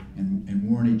together and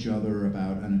warn each other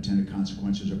about unintended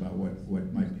consequences about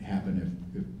what might happen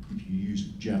if you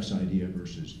use Jeff's idea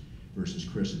versus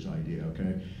Chris's idea,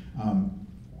 okay?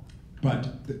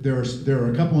 But there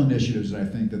are a couple initiatives that I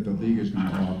think that the league is going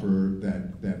to offer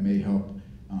that may help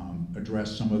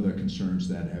address some of the concerns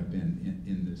that have been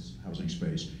in this housing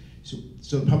space.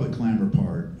 So the public clamor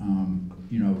part,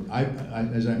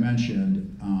 as I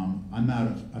mentioned, I'm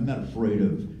not afraid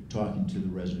of talking to the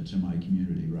residents in my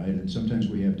community, right? And sometimes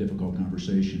we have difficult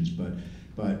conversations, but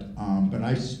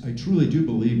I truly do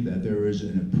believe that there is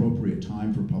an appropriate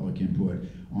time for public input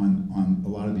on a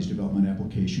lot of these development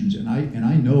applications, and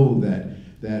I know that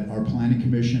our planning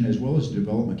commission as well as the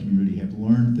development community have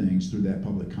learned things through that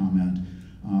public comment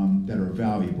that are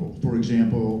valuable. For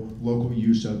example, local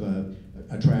use of a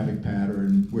traffic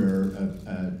pattern where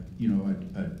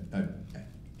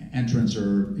entrance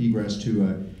or egress to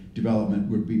a development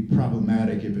would be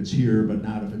problematic if it's here, but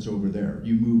not if it's over there.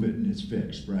 You move it and it's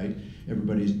fixed, right?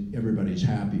 Everybody's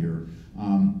happier.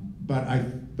 What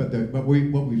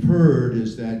we've heard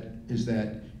is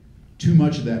that too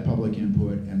much of that public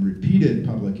input and repeated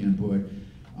public input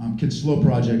can slow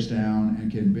projects down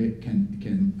and can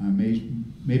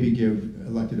maybe give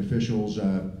elected officials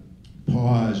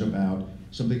pause about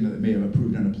something that they may have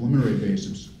approved on a preliminary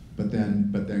basis, but then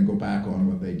go back on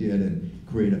what they did and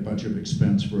create a bunch of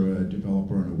expense for a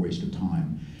developer and a waste of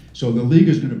time. So the league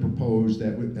is going to propose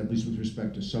that, at least with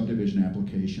respect to subdivision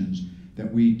applications,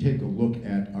 that we take a look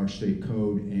at our state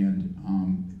code and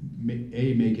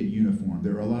make it uniform.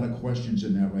 There are a lot of questions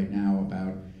in that right now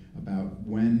about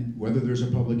whether there's a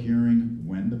public hearing,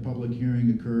 when the public hearing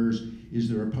occurs, is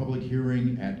there a public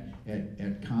hearing at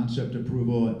concept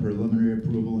approval, at preliminary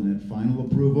approval, and at final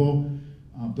approval.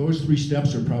 Those 3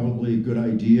 steps are probably a good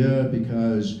idea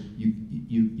because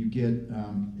you get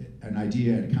an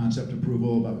idea at concept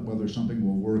approval about whether something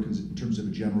will work in terms of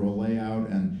a general layout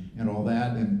and all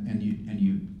that, and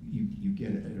you get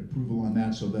an approval on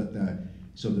that so that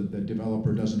the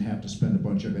developer doesn't have to spend a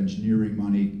bunch of engineering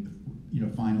money,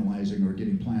 finalizing or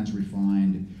getting plans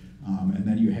refined. And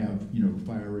then you have,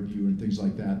 fire review and things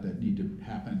like that need to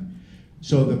happen.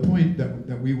 So the point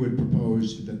that we would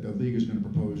propose, that the league is going to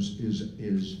propose,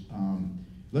 is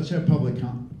let's have public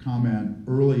comment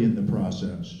early in the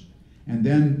process, and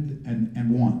then and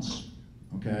once,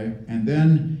 okay, and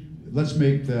then let's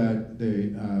make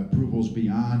the approvals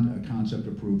beyond a concept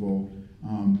approval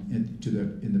in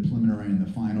the preliminary and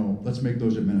the final. Let's make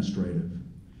those administrative.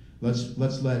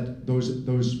 Let's let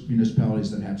those municipalities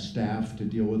that have staff to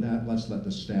deal with that, let's let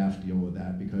the staff deal with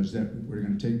that, because we're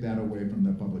going to take that away from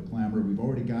the public clamor. We've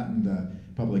already gotten the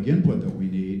public input that we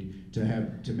need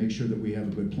to make sure that we have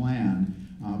a good plan,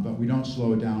 but we don't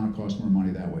slow it down and cost more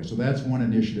money that way. So that's one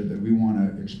initiative that we want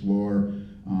to explore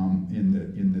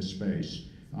in this space.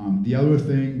 The other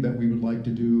thing that we would like to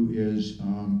do is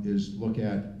look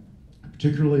at,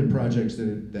 particularly in projects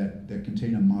that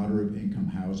contain a moderate income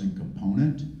housing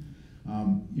component.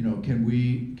 Can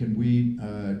we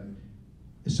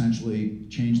essentially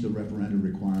change the referendum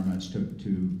requirements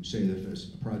to say that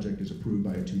if a project is approved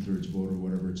by a 2/3 vote or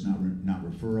whatever, it's not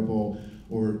referable,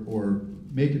 or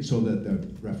make it so that the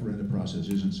referendum process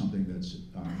isn't something that's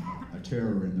a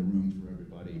terror in the room for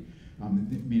everybody.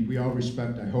 We all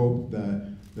respect, I hope,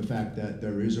 the fact that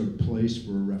there is a place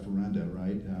for a referenda,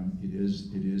 right? It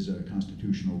is a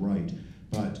constitutional right,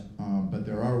 but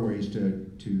there are ways to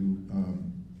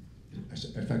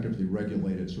effectively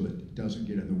regulate it so it doesn't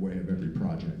get in the way of every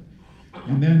project.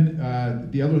 And then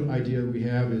the other idea we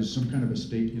have is some kind of a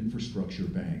state infrastructure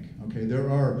bank. Okay, there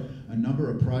are a number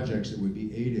of projects that would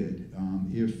be aided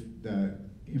if the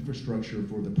infrastructure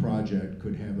for the project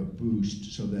could have a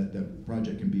boost so that the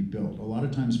project can be built. A lot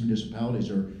of times municipalities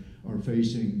are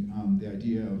facing the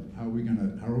idea of how are we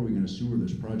going to sewer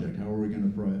this project? How are we going to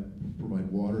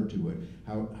provide water to it?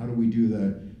 How do we do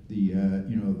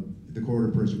the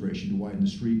corridor preservation to widen the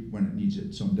street when it needs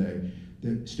it someday?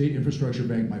 The State Infrastructure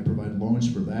Bank might provide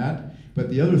loans for that. But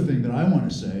the other thing that I want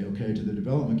to say, okay, to the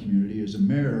development community is a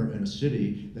mayor in a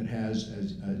city that has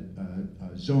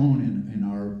a zone in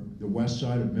the west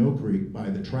side of Millcreek by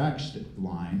the tracks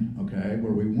line, okay,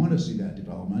 where we want to see that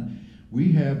development.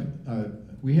 We have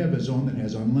a zone that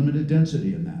has unlimited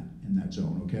density in that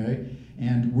zone, okay,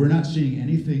 and we're not seeing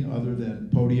anything other than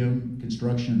podium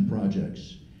construction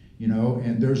projects, you know,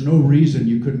 and there's no reason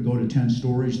you couldn't go to 10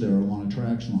 stories there along a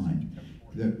tracks line.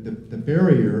 The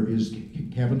barrier is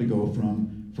having to go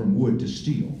from wood to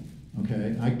steel,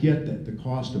 okay? I get that, the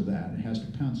cost of that, it has to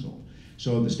pencil.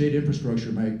 So the State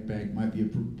Infrastructure Bank might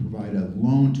provide a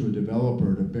loan to a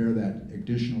developer to bear that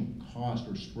additional cost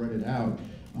or spread it out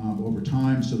over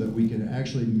time so that we can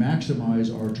actually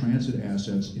maximize our transit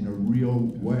assets in a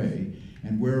real way.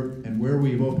 And where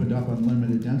we've opened up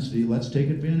unlimited density, let's take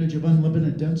advantage of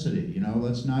unlimited density. You know,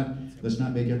 let's not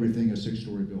make everything a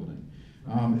 6-story building.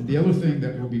 The other thing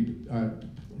that we'll be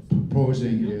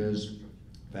proposing is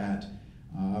that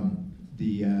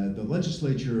the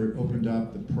legislature opened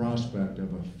up the prospect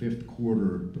of a fifth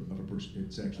quarter of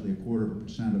it's actually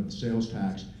 1/4% of the sales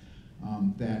tax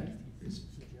that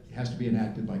has to be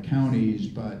enacted by counties,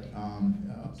 but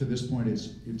up to this point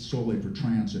it's solely for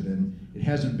transit, and it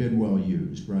hasn't been well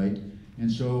used, right? And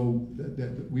so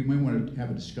we may want to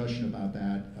have a discussion about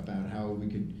that, about how we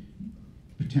could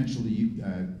potentially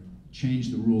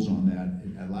change the rules on that,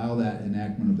 allow that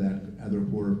enactment of that other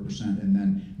 1/4%, and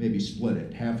then maybe split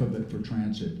it, half of it for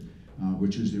transit,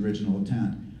 which is the original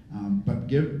intent, but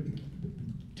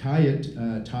tie it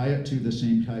to the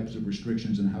same types of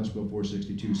restrictions in House Bill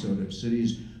 462, so that if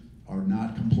cities are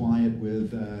not compliant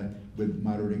with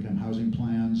moderate income housing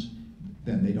plans,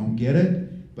 then they don't get it.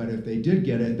 But if they did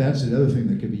get it, that's the other thing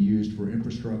that could be used for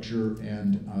infrastructure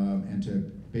and to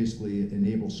basically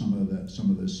enable some of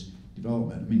this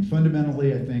development. I mean,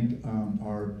 fundamentally, I think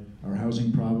our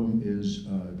housing problem is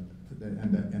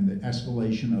and the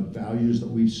escalation of values that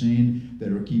we've seen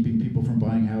that are keeping people from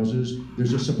buying houses.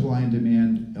 There's a supply and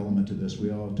demand element to this.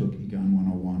 We all took Econ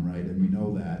 101, right? And we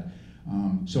know that.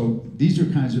 So these are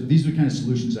kind of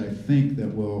solutions I think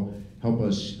that will help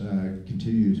us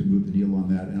continue to move the needle on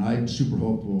that. And I'm super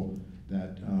hopeful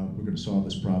that we're going to solve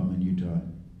this problem in Utah.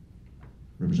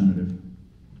 Representative.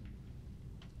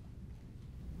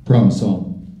 Problem solved.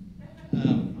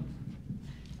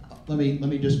 Let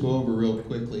me just go over real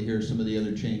quickly here some of the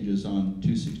other changes on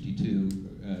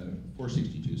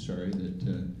 462, sorry,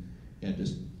 that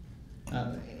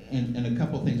and a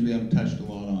couple things we haven't touched a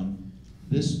lot on.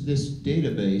 This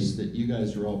database that you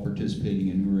guys are all participating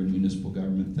in who are in municipal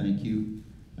government, thank you.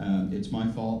 It's my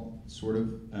fault, sort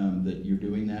of, that you're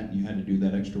doing that. You had to do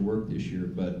that extra work this year,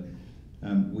 but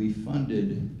we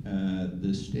funded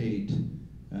the state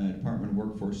Department of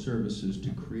Workforce Services to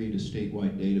create a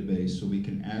statewide database so we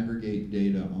can aggregate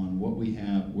data on what we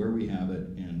have, where we have it,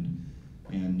 and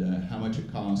how much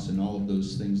it costs, and all of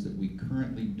those things that we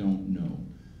currently don't know.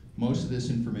 Most of this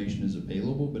information is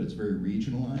available, but it's very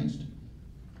regionalized.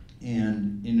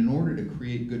 And in order to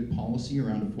create good policy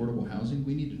around affordable housing,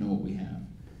 we need to know what we have.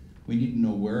 We need to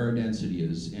know where our density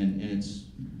is, and it's,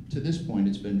 to this point,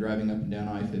 it's been driving up and down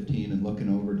I-15 and looking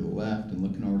over to the left and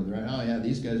looking over to the right. Oh yeah,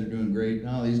 these guys are doing great.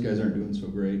 No, these guys aren't doing so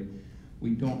great.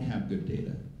 We don't have good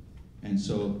data. And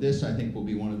so this, I think, will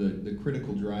be one of the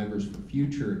critical drivers for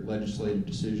future legislative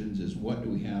decisions is what do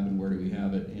we have and where do we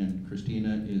have it, and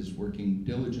Christina is working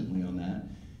diligently on that.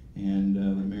 And the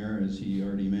mayor, as he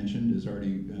already mentioned, is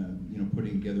already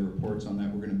putting together reports on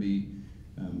that. We're going to be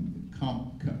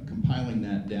compiling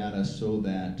that data so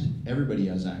that everybody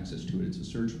has access to it. It's a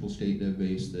searchable state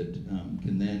database that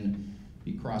can then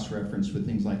be cross-referenced with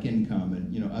things like income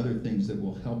and other things that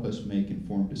will help us make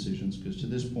informed decisions, because to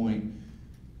this point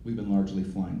we've been largely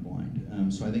flying blind.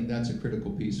 So I think that's a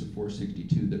critical piece of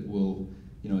 462 that will,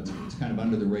 it's kind of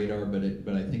under the radar, but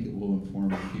I think it will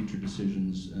inform our future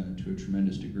decisions to a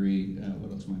tremendous degree.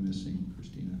 What else am I missing,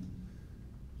 Christina?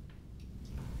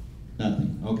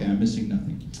 Nothing. Okay, I'm missing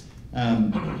nothing.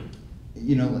 And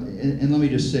let me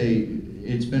just say,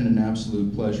 it's been an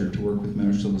absolute pleasure to work with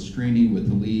Mayor Silvestrini, with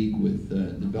the League, with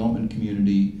the development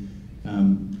community.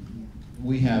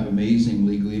 We have amazing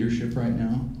League leadership right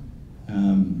now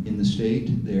in the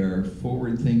state. They're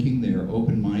forward-thinking, they're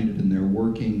open-minded, and they're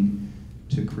working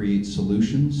to create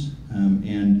solutions.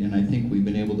 And I think we've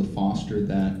been able to foster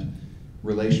that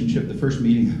relationship. The first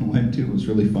meeting I went to was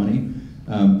really funny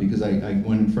because I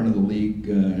went in front of the league,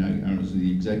 I don't know, it was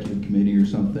the executive committee or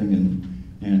something,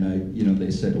 and you know,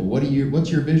 they said, well, what's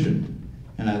your vision?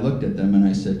 And I looked at them and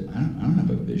I said, I don't have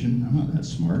a vision, I'm not that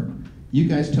smart. You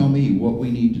guys tell me what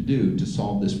we need to do to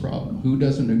solve this problem. Who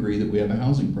doesn't agree that we have a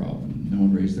housing problem? No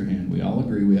one raised their hand. We all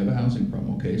agree we have a housing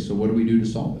problem. Okay, so what do we do to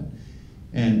solve it?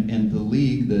 And the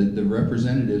league, the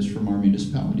representatives from our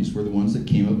municipalities were the ones that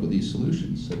came up with these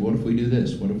solutions. Said, what if we do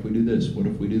this? What if we do this? What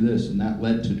if we do this? And that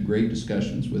led to great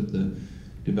discussions with the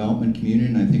development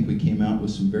community, and I think we came out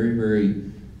with some very, very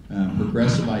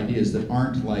progressive ideas that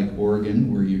aren't like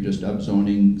Oregon, where you're just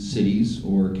upzoning cities,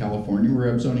 or California, we're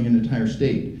upzoning an entire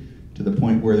state, to the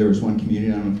point where there was one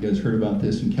community, I don't know if you guys heard about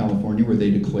this, in California, where they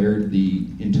declared the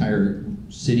entire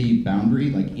city boundary,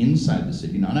 like inside the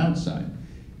city, not outside,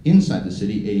 inside the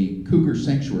city, a cougar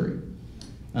sanctuary,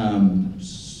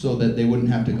 so that they wouldn't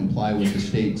have to comply with the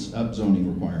state's upzoning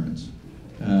requirements.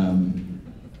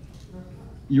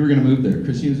 You were going to move there.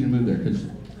 Christina's going to move there, because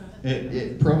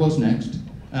Provo's next.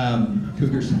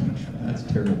 Cougar sanctuary, that's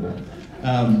terrible.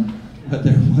 But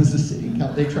there was a city,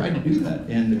 they tried to do that,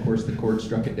 and of course the court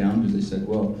struck it down because they said,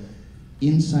 well,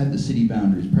 inside the city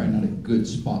boundary is probably not a good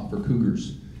spot for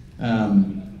cougars.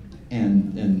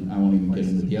 And I won't even get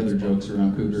into the other jokes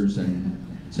around cougars and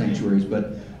sanctuaries,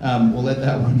 but we'll let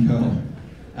that one go.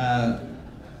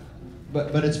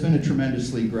 But it's been a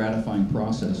tremendously gratifying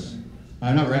process.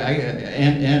 I'm not right,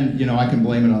 and you know, I can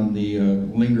blame it on the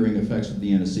lingering effects of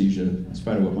the anesthesia, in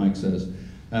spite of what Mike says.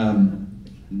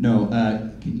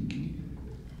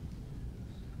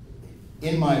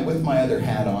 With my other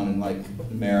hat on, and like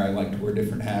the mayor, I like to wear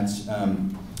different hats.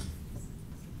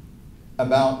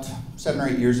 About 7 or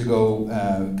 8 years ago,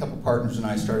 a couple partners and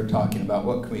I started talking about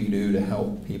what can we do to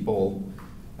help people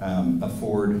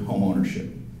afford home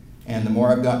ownership. And the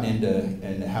more I've gotten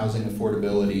into housing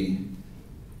affordability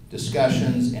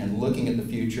discussions and looking at the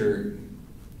future,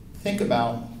 think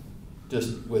about,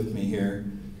 just with me here,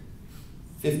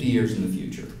 50 years in the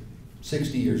future,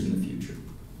 60 years in the future,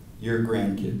 your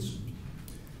grandkids.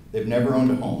 They've never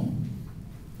owned a home.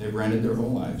 They've rented their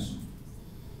whole lives.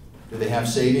 Do they have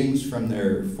savings from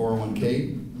their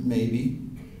 401k? Maybe.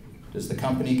 Does the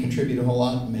company contribute a whole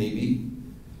lot? Maybe.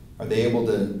 Are they able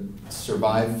to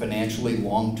survive financially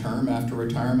long-term after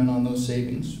retirement on those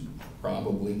savings?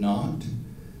 Probably not.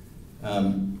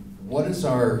 What does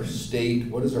our state,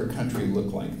 what does our country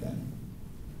look like then?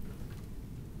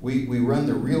 We run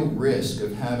the real risk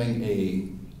of having a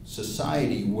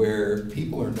society where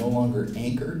people are no longer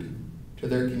anchored to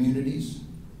their communities,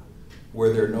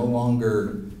 where they're no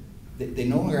longer, they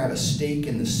no longer have a stake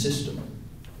in the system,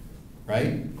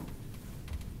 right?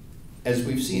 As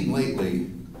we've seen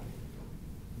lately,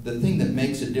 the thing that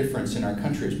makes a difference in our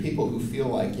country is people who feel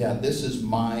like, yeah, this is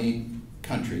my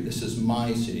country, this is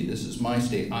my city, this is my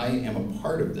state, I am a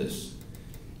part of this.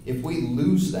 If we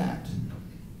lose that,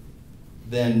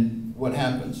 then what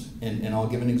happens? And I'll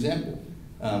give an example.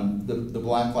 The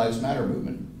Black Lives Matter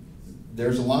movement.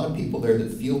 There's a lot of people there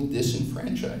that feel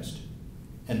disenfranchised,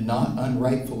 and not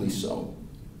unrightfully so.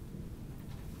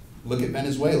 Look at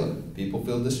Venezuela. People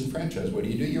feel disenfranchised. What do?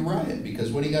 You riot,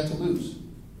 because what do you got to lose?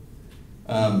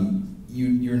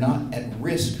 You're not at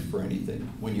risk for anything.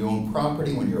 When you own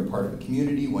property, when you're a part of a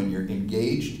community, when you're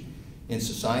engaged in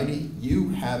society, you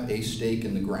have a stake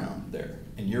in the ground there,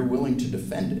 and you're willing to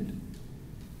defend it.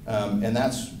 And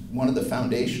that's one of the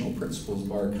foundational principles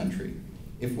of our country.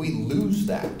 If we lose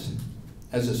that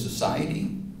as a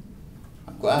society,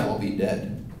 I'm glad I'll be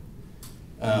dead.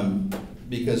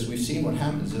 Because we've seen what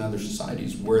happens in other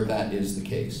societies where that is the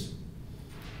case.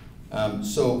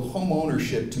 So home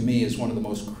ownership, to me, is one of the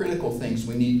most critical things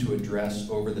we need to address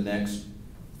over the next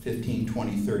 15,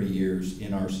 20, 30 years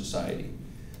in our society.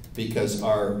 Because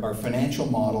our financial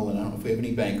model, and I don't know if we have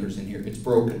any bankers in here, it's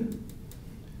broken.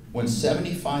 When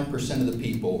 75% of the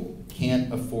people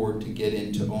can't afford to get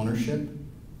into ownership,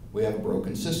 we have a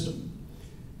broken system.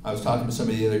 I was talking to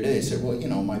somebody the other day, they said, well, you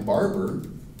know, my barber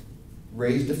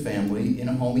raised a family in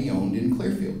a home he owned in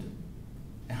Clearfield.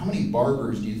 How many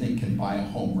barbers do you think can buy a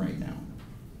home right now?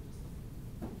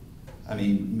 I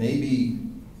mean, maybe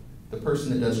the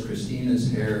person that does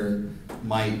Christina's hair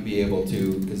might be able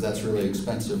to, because that's really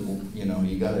expensive. You know,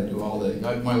 you got to do all the,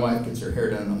 my wife gets her hair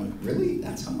done, and I'm like, really?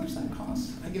 That's how much that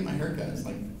costs? I get my hair cut, it's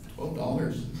like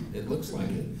 $12. It looks like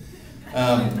it.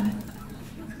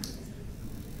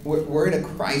 We're in a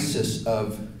crisis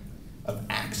of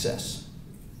access.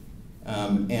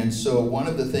 And so one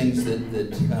of the things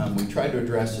that we try to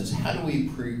address is, how do we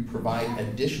provide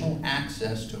additional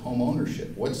access to home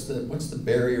ownership? What's the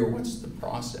barrier? What's the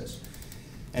process?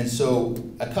 And so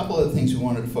a couple of things we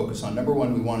wanted to focus on. Number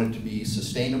one, we wanted to be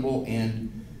sustainable and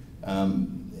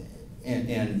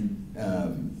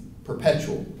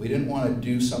perpetual. We didn't want to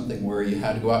do something where you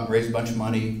had to go out and raise a bunch of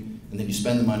money, and then you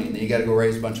spend the money, and then you got to go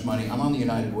raise a bunch of money. I'm on the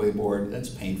United Way board. That's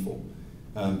painful.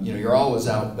 You know, you're always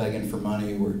out begging for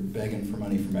money. We're begging for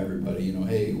money from everybody. You know,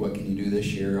 hey, what can you do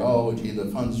this year? Oh, gee, the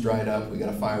funds dried up. We got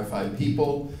to fire 5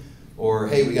 people. Or,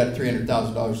 hey, we got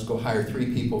 $300,000 to go hire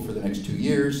 3 people for the next 2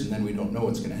 years, and then we don't know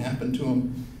what's going to happen to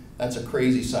them. That's a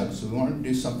crazy cycle. So we wanted to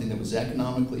do something that was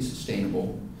economically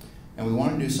sustainable, and we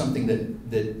wanted to do something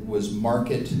that was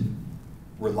market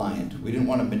reliant. We didn't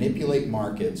want to manipulate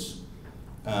markets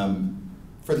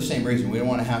for the same reason. We don't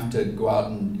want to have to go out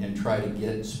and try to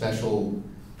get special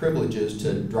privileges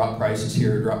to drop prices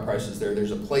here, drop prices there.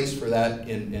 There's a place for that,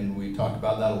 and we talked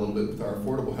about that a little bit with our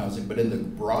affordable housing, but in the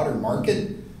broader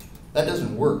market, that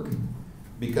doesn't work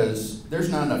because there's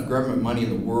not enough government money in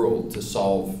the world to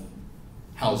solve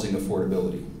housing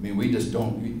affordability. I mean, we just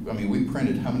don't, I mean, we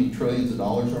printed how many trillions of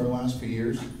dollars over the last few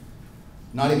years?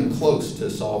 Not even close to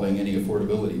solving any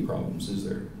affordability problems, is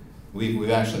there? We've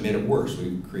actually made it worse.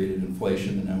 We've created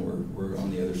inflation, and now we're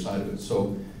on the other side of it.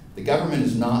 So the government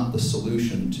is not the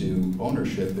solution to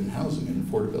ownership in housing and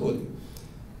affordability.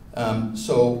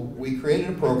 So we created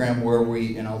a program where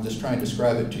and I'll just try and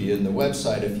describe it to you. In the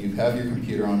website, if you have your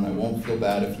computer on, I won't feel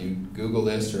bad if you Google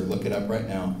this or look it up right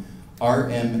now,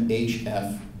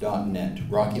 rmhf.net,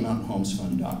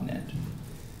 RockyMountainHomesFund.net.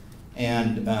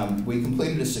 And we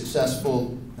completed a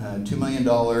successful $2 million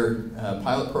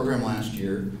pilot program last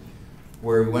year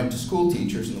where we went to school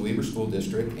teachers in the Weber School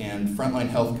District and frontline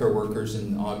healthcare workers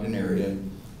in the Ogden area,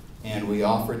 and we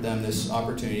offered them this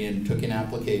opportunity and took in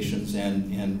applications,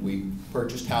 and we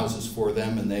purchased houses for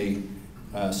them, and they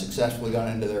successfully got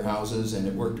into their houses, and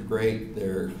it worked great.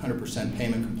 They're 100%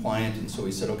 payment compliant, and so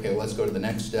we said, okay, well, let's go to the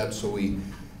next step. So we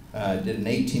did an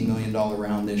 $18 million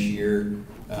round this year.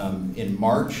 In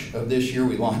March of this year,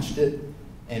 we launched it,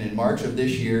 and in March of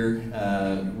this year,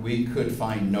 we could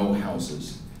find no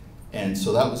houses. And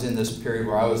so that was in this period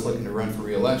where I was looking to run for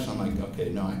re-election. I'm like, okay,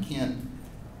 no, I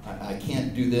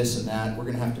can't do this and that. We're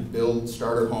going to have to build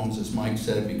starter homes, as Mike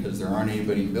said, because there aren't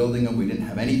anybody building them. We didn't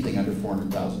have anything under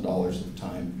 $400,000 at the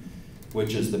time,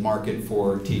 which is the market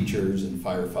for teachers and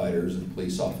firefighters and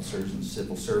police officers and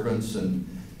civil servants, and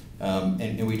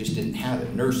we just didn't have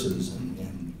it. Nurses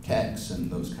and techs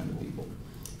and those kind of people.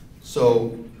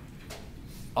 So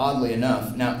oddly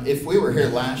enough, now if we were here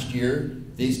last year,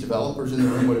 these developers in the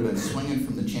room would have been swinging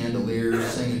from the chandeliers,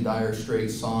 singing Dire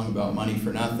Straits song about money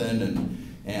for nothing,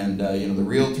 and you know, the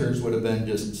realtors would have been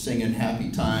just singing happy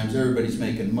times. Everybody's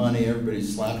making money,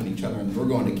 everybody's slapping each other, and we're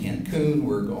going to Cancun,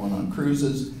 we're going on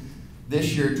cruises.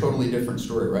 This year, totally different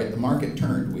story, right? The market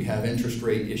turned. We have interest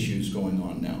rate issues going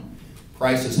on now.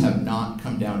 Prices have not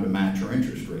come down to match our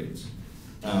interest rates.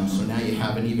 So now you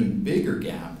have an even bigger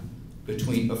gap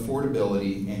between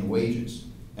affordability and wages.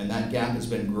 And that gap has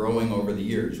been growing over the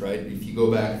years, right? If you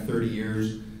go back 30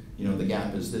 years, you know, the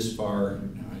gap is this far.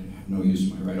 I have no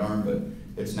use of my right arm, but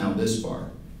it's now this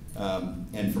far.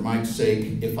 And for Mike's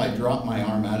sake, if I drop my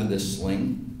arm out of this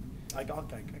sling, I got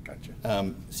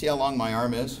you. See how long my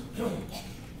arm is?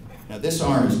 Now this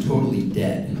arm is totally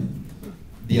dead.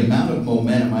 The amount of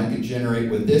momentum I could generate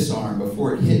with this arm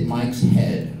before it hit Mike's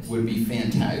head would be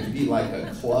fantastic. It'd be like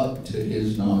a club to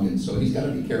his noggin. So he's got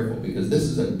to be careful because this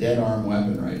is a dead arm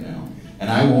weapon right now, and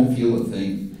I won't feel a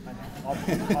thing.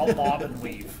 I'll bob and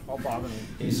weave.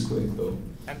 He's quick though.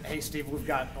 And hey, Steve, we've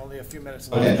got only a few minutes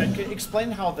Okay. left.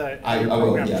 Explain how the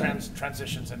program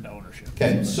transitions into ownership.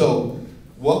 Okay, so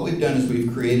what we've done is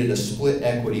we've created a split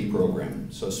equity program.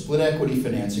 So a split equity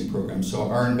financing program. So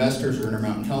our investors are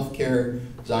Intermountain Healthcare,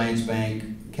 Zions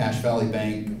Bank, Cache Valley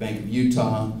Bank, Bank of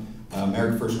Utah,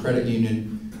 American First Credit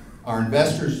Union. Our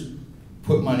investors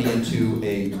put money into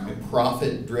a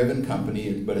profit-driven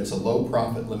company, but it's a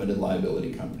low-profit limited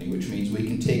liability company, which means we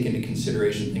can take into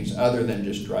consideration things other than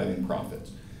just driving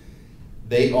profits.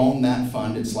 They own that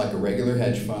fund. It's like a regular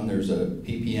hedge fund. There's a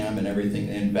PPM and everything.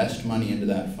 They invest money into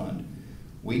that fund.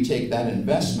 We take that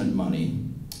investment money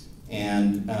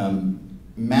and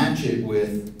match it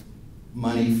with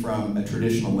money from a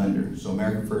traditional lender. So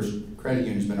American First Credit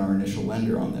Union has been our initial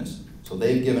lender on this. So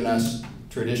they've given us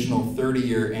traditional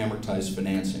 30-year amortized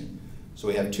financing. So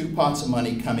we have 2 pots of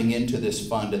money coming into this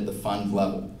fund at the fund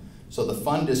level. So the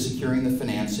fund is securing the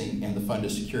financing and the fund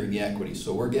is securing the equity.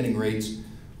 So we're getting rates.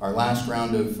 Our last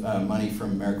round of money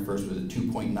from American First was at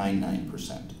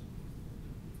 2.99%.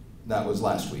 That was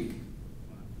last week.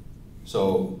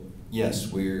 So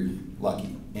yes, we're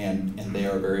lucky, and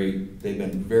they've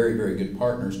been very, very good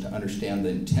partners to understand the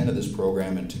intent of this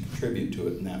program and to contribute to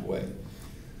it in that way.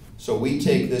 So we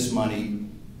take this money,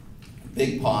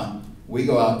 big pot, we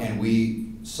go out and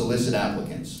we solicit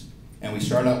applicants. And we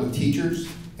start out with teachers,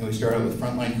 and we start out with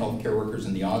frontline healthcare workers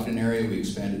in the Ogden area. We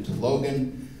expanded to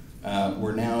Logan.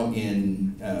 We're now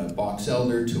in Box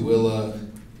Elder,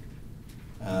 Tooele,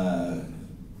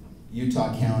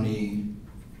 Utah County,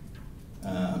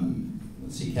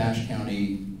 Cache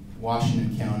County,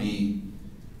 Washington County.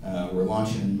 We're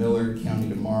launching in Millard County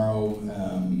tomorrow.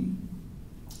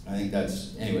 I think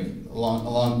that's, anyway,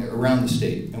 around the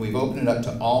state. And we've opened it up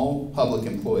to all public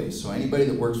employees. So anybody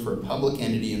that works for a public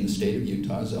entity in the state of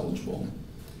Utah is eligible.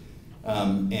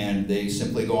 And they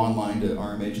simply go online to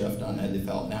rmhf.net, they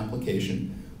fill out an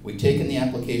application. We take in the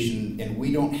application, and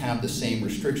we don't have the same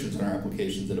restrictions on our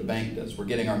applications that a bank does. We're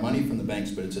getting our money from the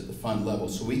banks, but it's at the fund level,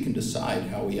 so we can decide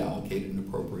how we allocate it and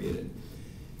appropriate it.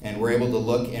 And we're able to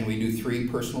look, and we do 3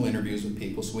 personal interviews with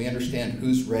people, so we understand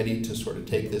who's ready to sort of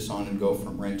take this on and go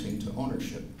from renting to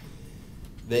ownership.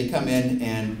 They come in,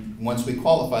 and once we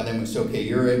qualify them, we say, okay,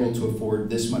 you're able to afford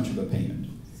this much of a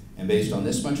payment. And based on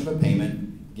this much of a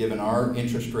payment, given our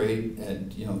interest rate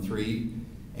at 3,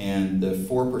 and the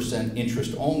 4%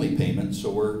 interest only payment,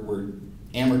 so we're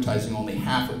amortizing only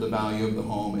half of the value of the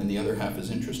home and the other half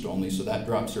is interest only, so that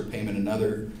drops their payment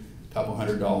another couple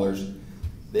 $100.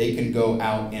 They can go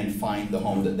out and find the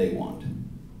home that they want.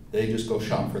 They just go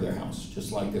shop for their house,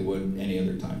 just like they would any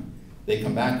other time. They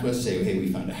come back to us, say, hey, we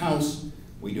found a house,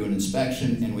 we do an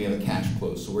inspection, and we have a cash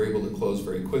close, so we're able to close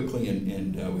very quickly,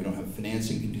 and we don't have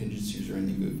financing contingencies or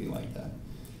anything goofy like that.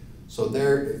 So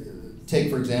take,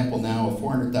 for example, now a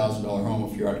 $400,000 home.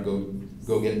 If you are to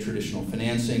go get traditional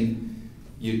financing,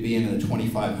 you'd be in the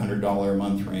 $2,500 a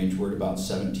month range. We're at about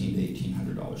 $1,700 to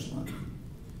 $1,800 a month.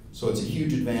 So it's a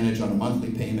huge advantage on a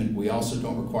monthly payment. We also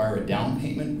don't require a down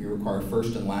payment. We require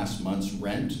first and last month's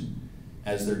rent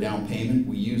as their down payment.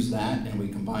 We use that and we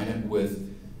combine it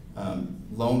with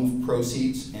loan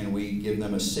proceeds, and we give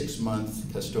them a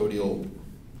 6-month custodial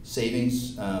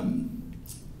savings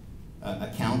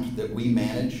account that we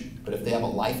manage. But if they have a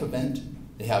life event,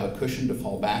 they have a cushion to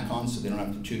fall back on, so they don't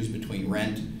have to choose between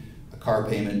rent, a car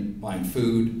payment, buying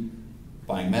food,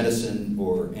 buying medicine,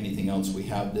 or anything else. We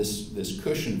have this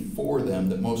cushion for them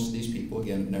that most of these people,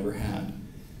 again, have never had.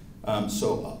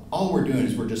 So all we're doing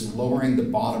is we're just lowering the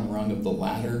bottom rung of the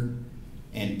ladder,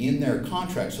 and in their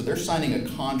contract, so they're signing a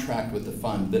contract with the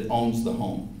fund that owns the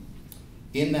home.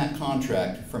 In that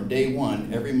contract, from day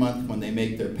one, every month when they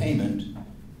make their payment,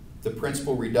 the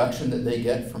principal reduction that they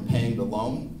get from paying the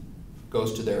loan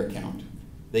goes to their account.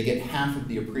 They get half of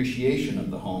the appreciation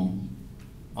of the home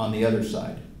on the other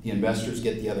side. The investors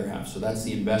get the other half. So that's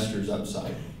the investor's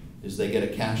upside, is they get a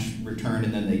cash return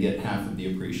and then they get half of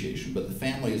the appreciation. But the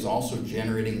family is also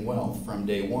generating wealth from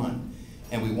day one.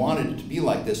 And we wanted it to be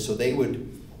like this so they would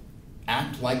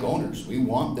act like owners. We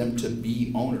want them to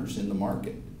be owners in the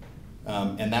market.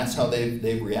 And that's how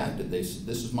they've reacted. They said,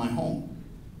 this is my home.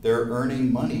 They're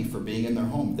earning money for being in their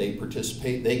home. They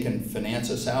participate, they can finance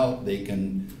us out, they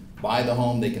can buy the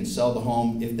home, they can sell the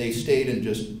home. If they stayed and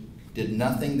just did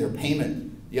nothing, their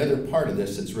payment, the other part of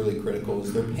this that's really critical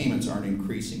is their payments aren't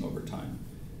increasing over time.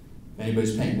 If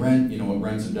anybody's paying rent, you know what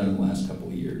rents have done in the last couple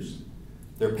of years.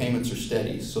 Their payments are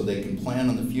steady, so they can plan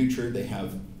on the future. They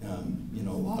have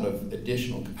a lot of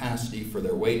additional capacity for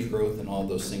their wage growth and all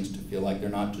those things to feel like they're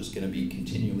not just going to be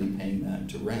continually paying that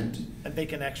to rent. And they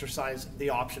can exercise the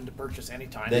option to purchase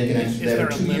anytime. They can they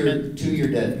have a two-year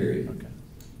debt period. Okay.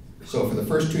 So for the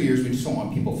first 2 years, we just don't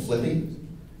want people flipping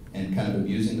and kind of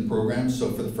abusing the program.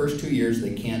 So for the first 2 years,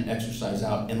 they can't exercise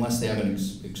out unless they have an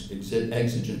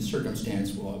exigent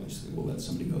circumstance. Well, obviously, we'll let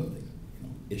somebody go with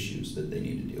issues that they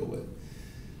need to deal with.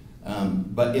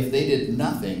 But if they did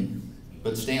nothing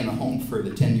but stay in the home for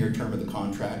the 10-year term of the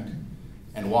contract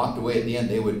and walked away at the end,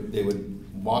 they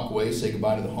would walk away, say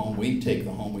goodbye to the home. We'd take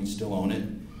the home, we'd still own it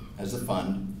as a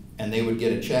fund, and they would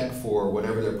get a check for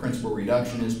whatever their principal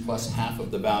reduction is plus half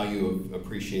of the value of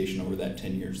appreciation over that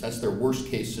 10 years. That's their worst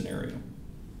case scenario.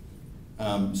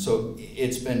 So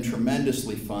it's been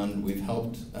tremendously fun. We've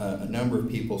helped a number of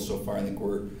people so far. I think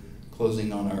we're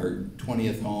closing on our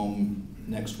 20th home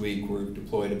next week. We're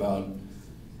deployed about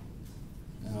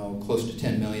close to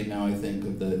 10 million now, I think,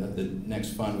 of the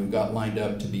next fund we've got lined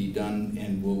up to be done,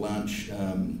 and we'll launch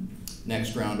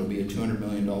next round. Will be a $200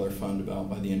 million fund about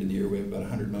by the end of the year. We have about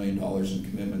 $100 million in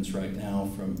commitments right now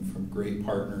from great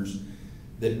partners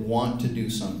that want to do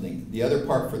something. The other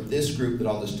part for this group that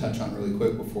I'll just touch on really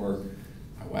quick before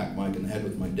I whack Mike in the head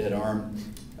with my dead arm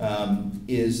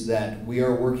is that we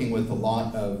are working with a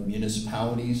lot of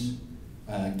municipalities,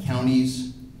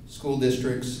 counties, school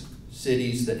districts,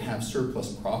 cities that have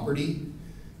surplus property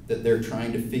that they're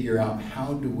trying to figure out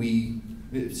how do we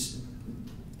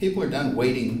people are done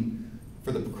waiting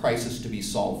for the crisis to be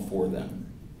solved for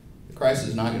them. The crisis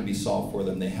is not going to be solved for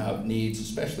them. They have needs,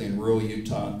 especially in rural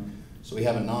Utah. So we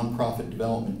have a nonprofit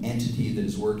development entity that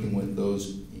is working with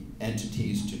those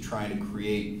entities to try to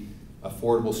create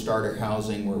affordable starter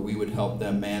housing where we would help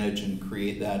them manage and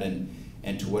create that,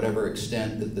 and to whatever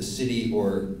extent that the city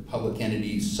or public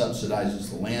entity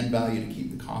subsidizes the land value to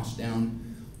keep the cost down,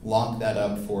 lock that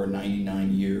up for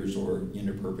 99 years or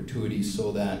into perpetuity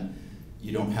so that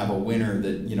you don't have a winner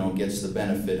that, you know, gets the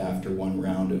benefit after one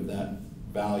round of that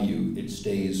value. It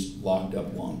stays locked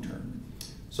up long term.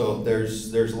 So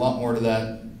there's a lot more to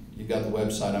that. You've got the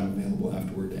website. I'm available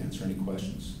afterward to answer any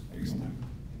questions. There you go.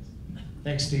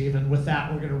 Thanks, Steve. And with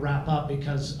that, we're going to wrap up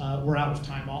because we're out of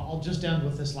time. I'll just end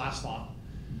with this last thought.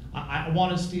 I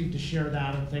wanted Steve to share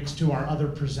that, and thanks to our other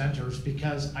presenters,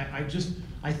 because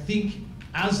I think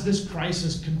as this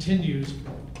crisis continues,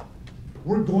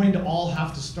 we're going to all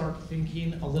have to start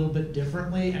thinking a little bit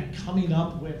differently and coming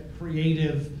up with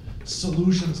creative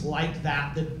solutions like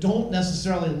that that don't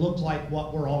necessarily look like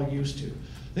what we're all used to.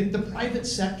 I think the private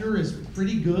sector is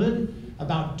pretty good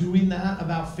about doing that,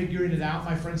 about figuring it out.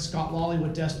 My friend Scott Lawley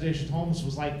with Destination Homes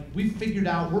was like, we figured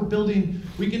out,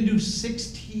 we can do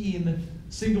 16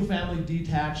 single-family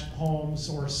detached homes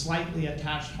or slightly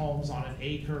attached homes on an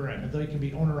acre, and they can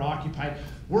be owner-occupied.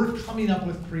 We're coming up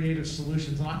with creative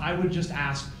solutions, and I would just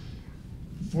ask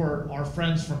for our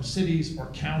friends from cities or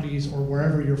counties or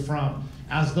wherever you're from,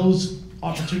 as those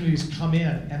opportunities come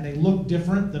in and they look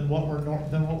different than what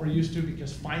we're used to,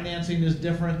 because financing is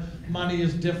different, money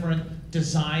is different,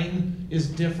 design is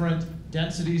different,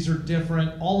 densities are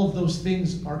different. All of those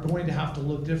things are going to have to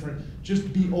look different.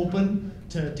 Just be open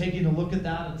to taking a look at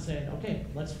that and saying, okay,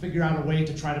 let's figure out a way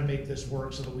to try to make this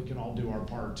work so that we can all do our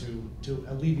part to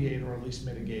alleviate or at least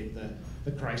mitigate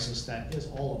the crisis that is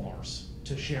all of ours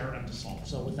to share and to solve.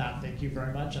 So with that, thank you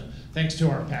very much, and thanks to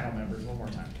our panel members one more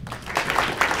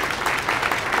time.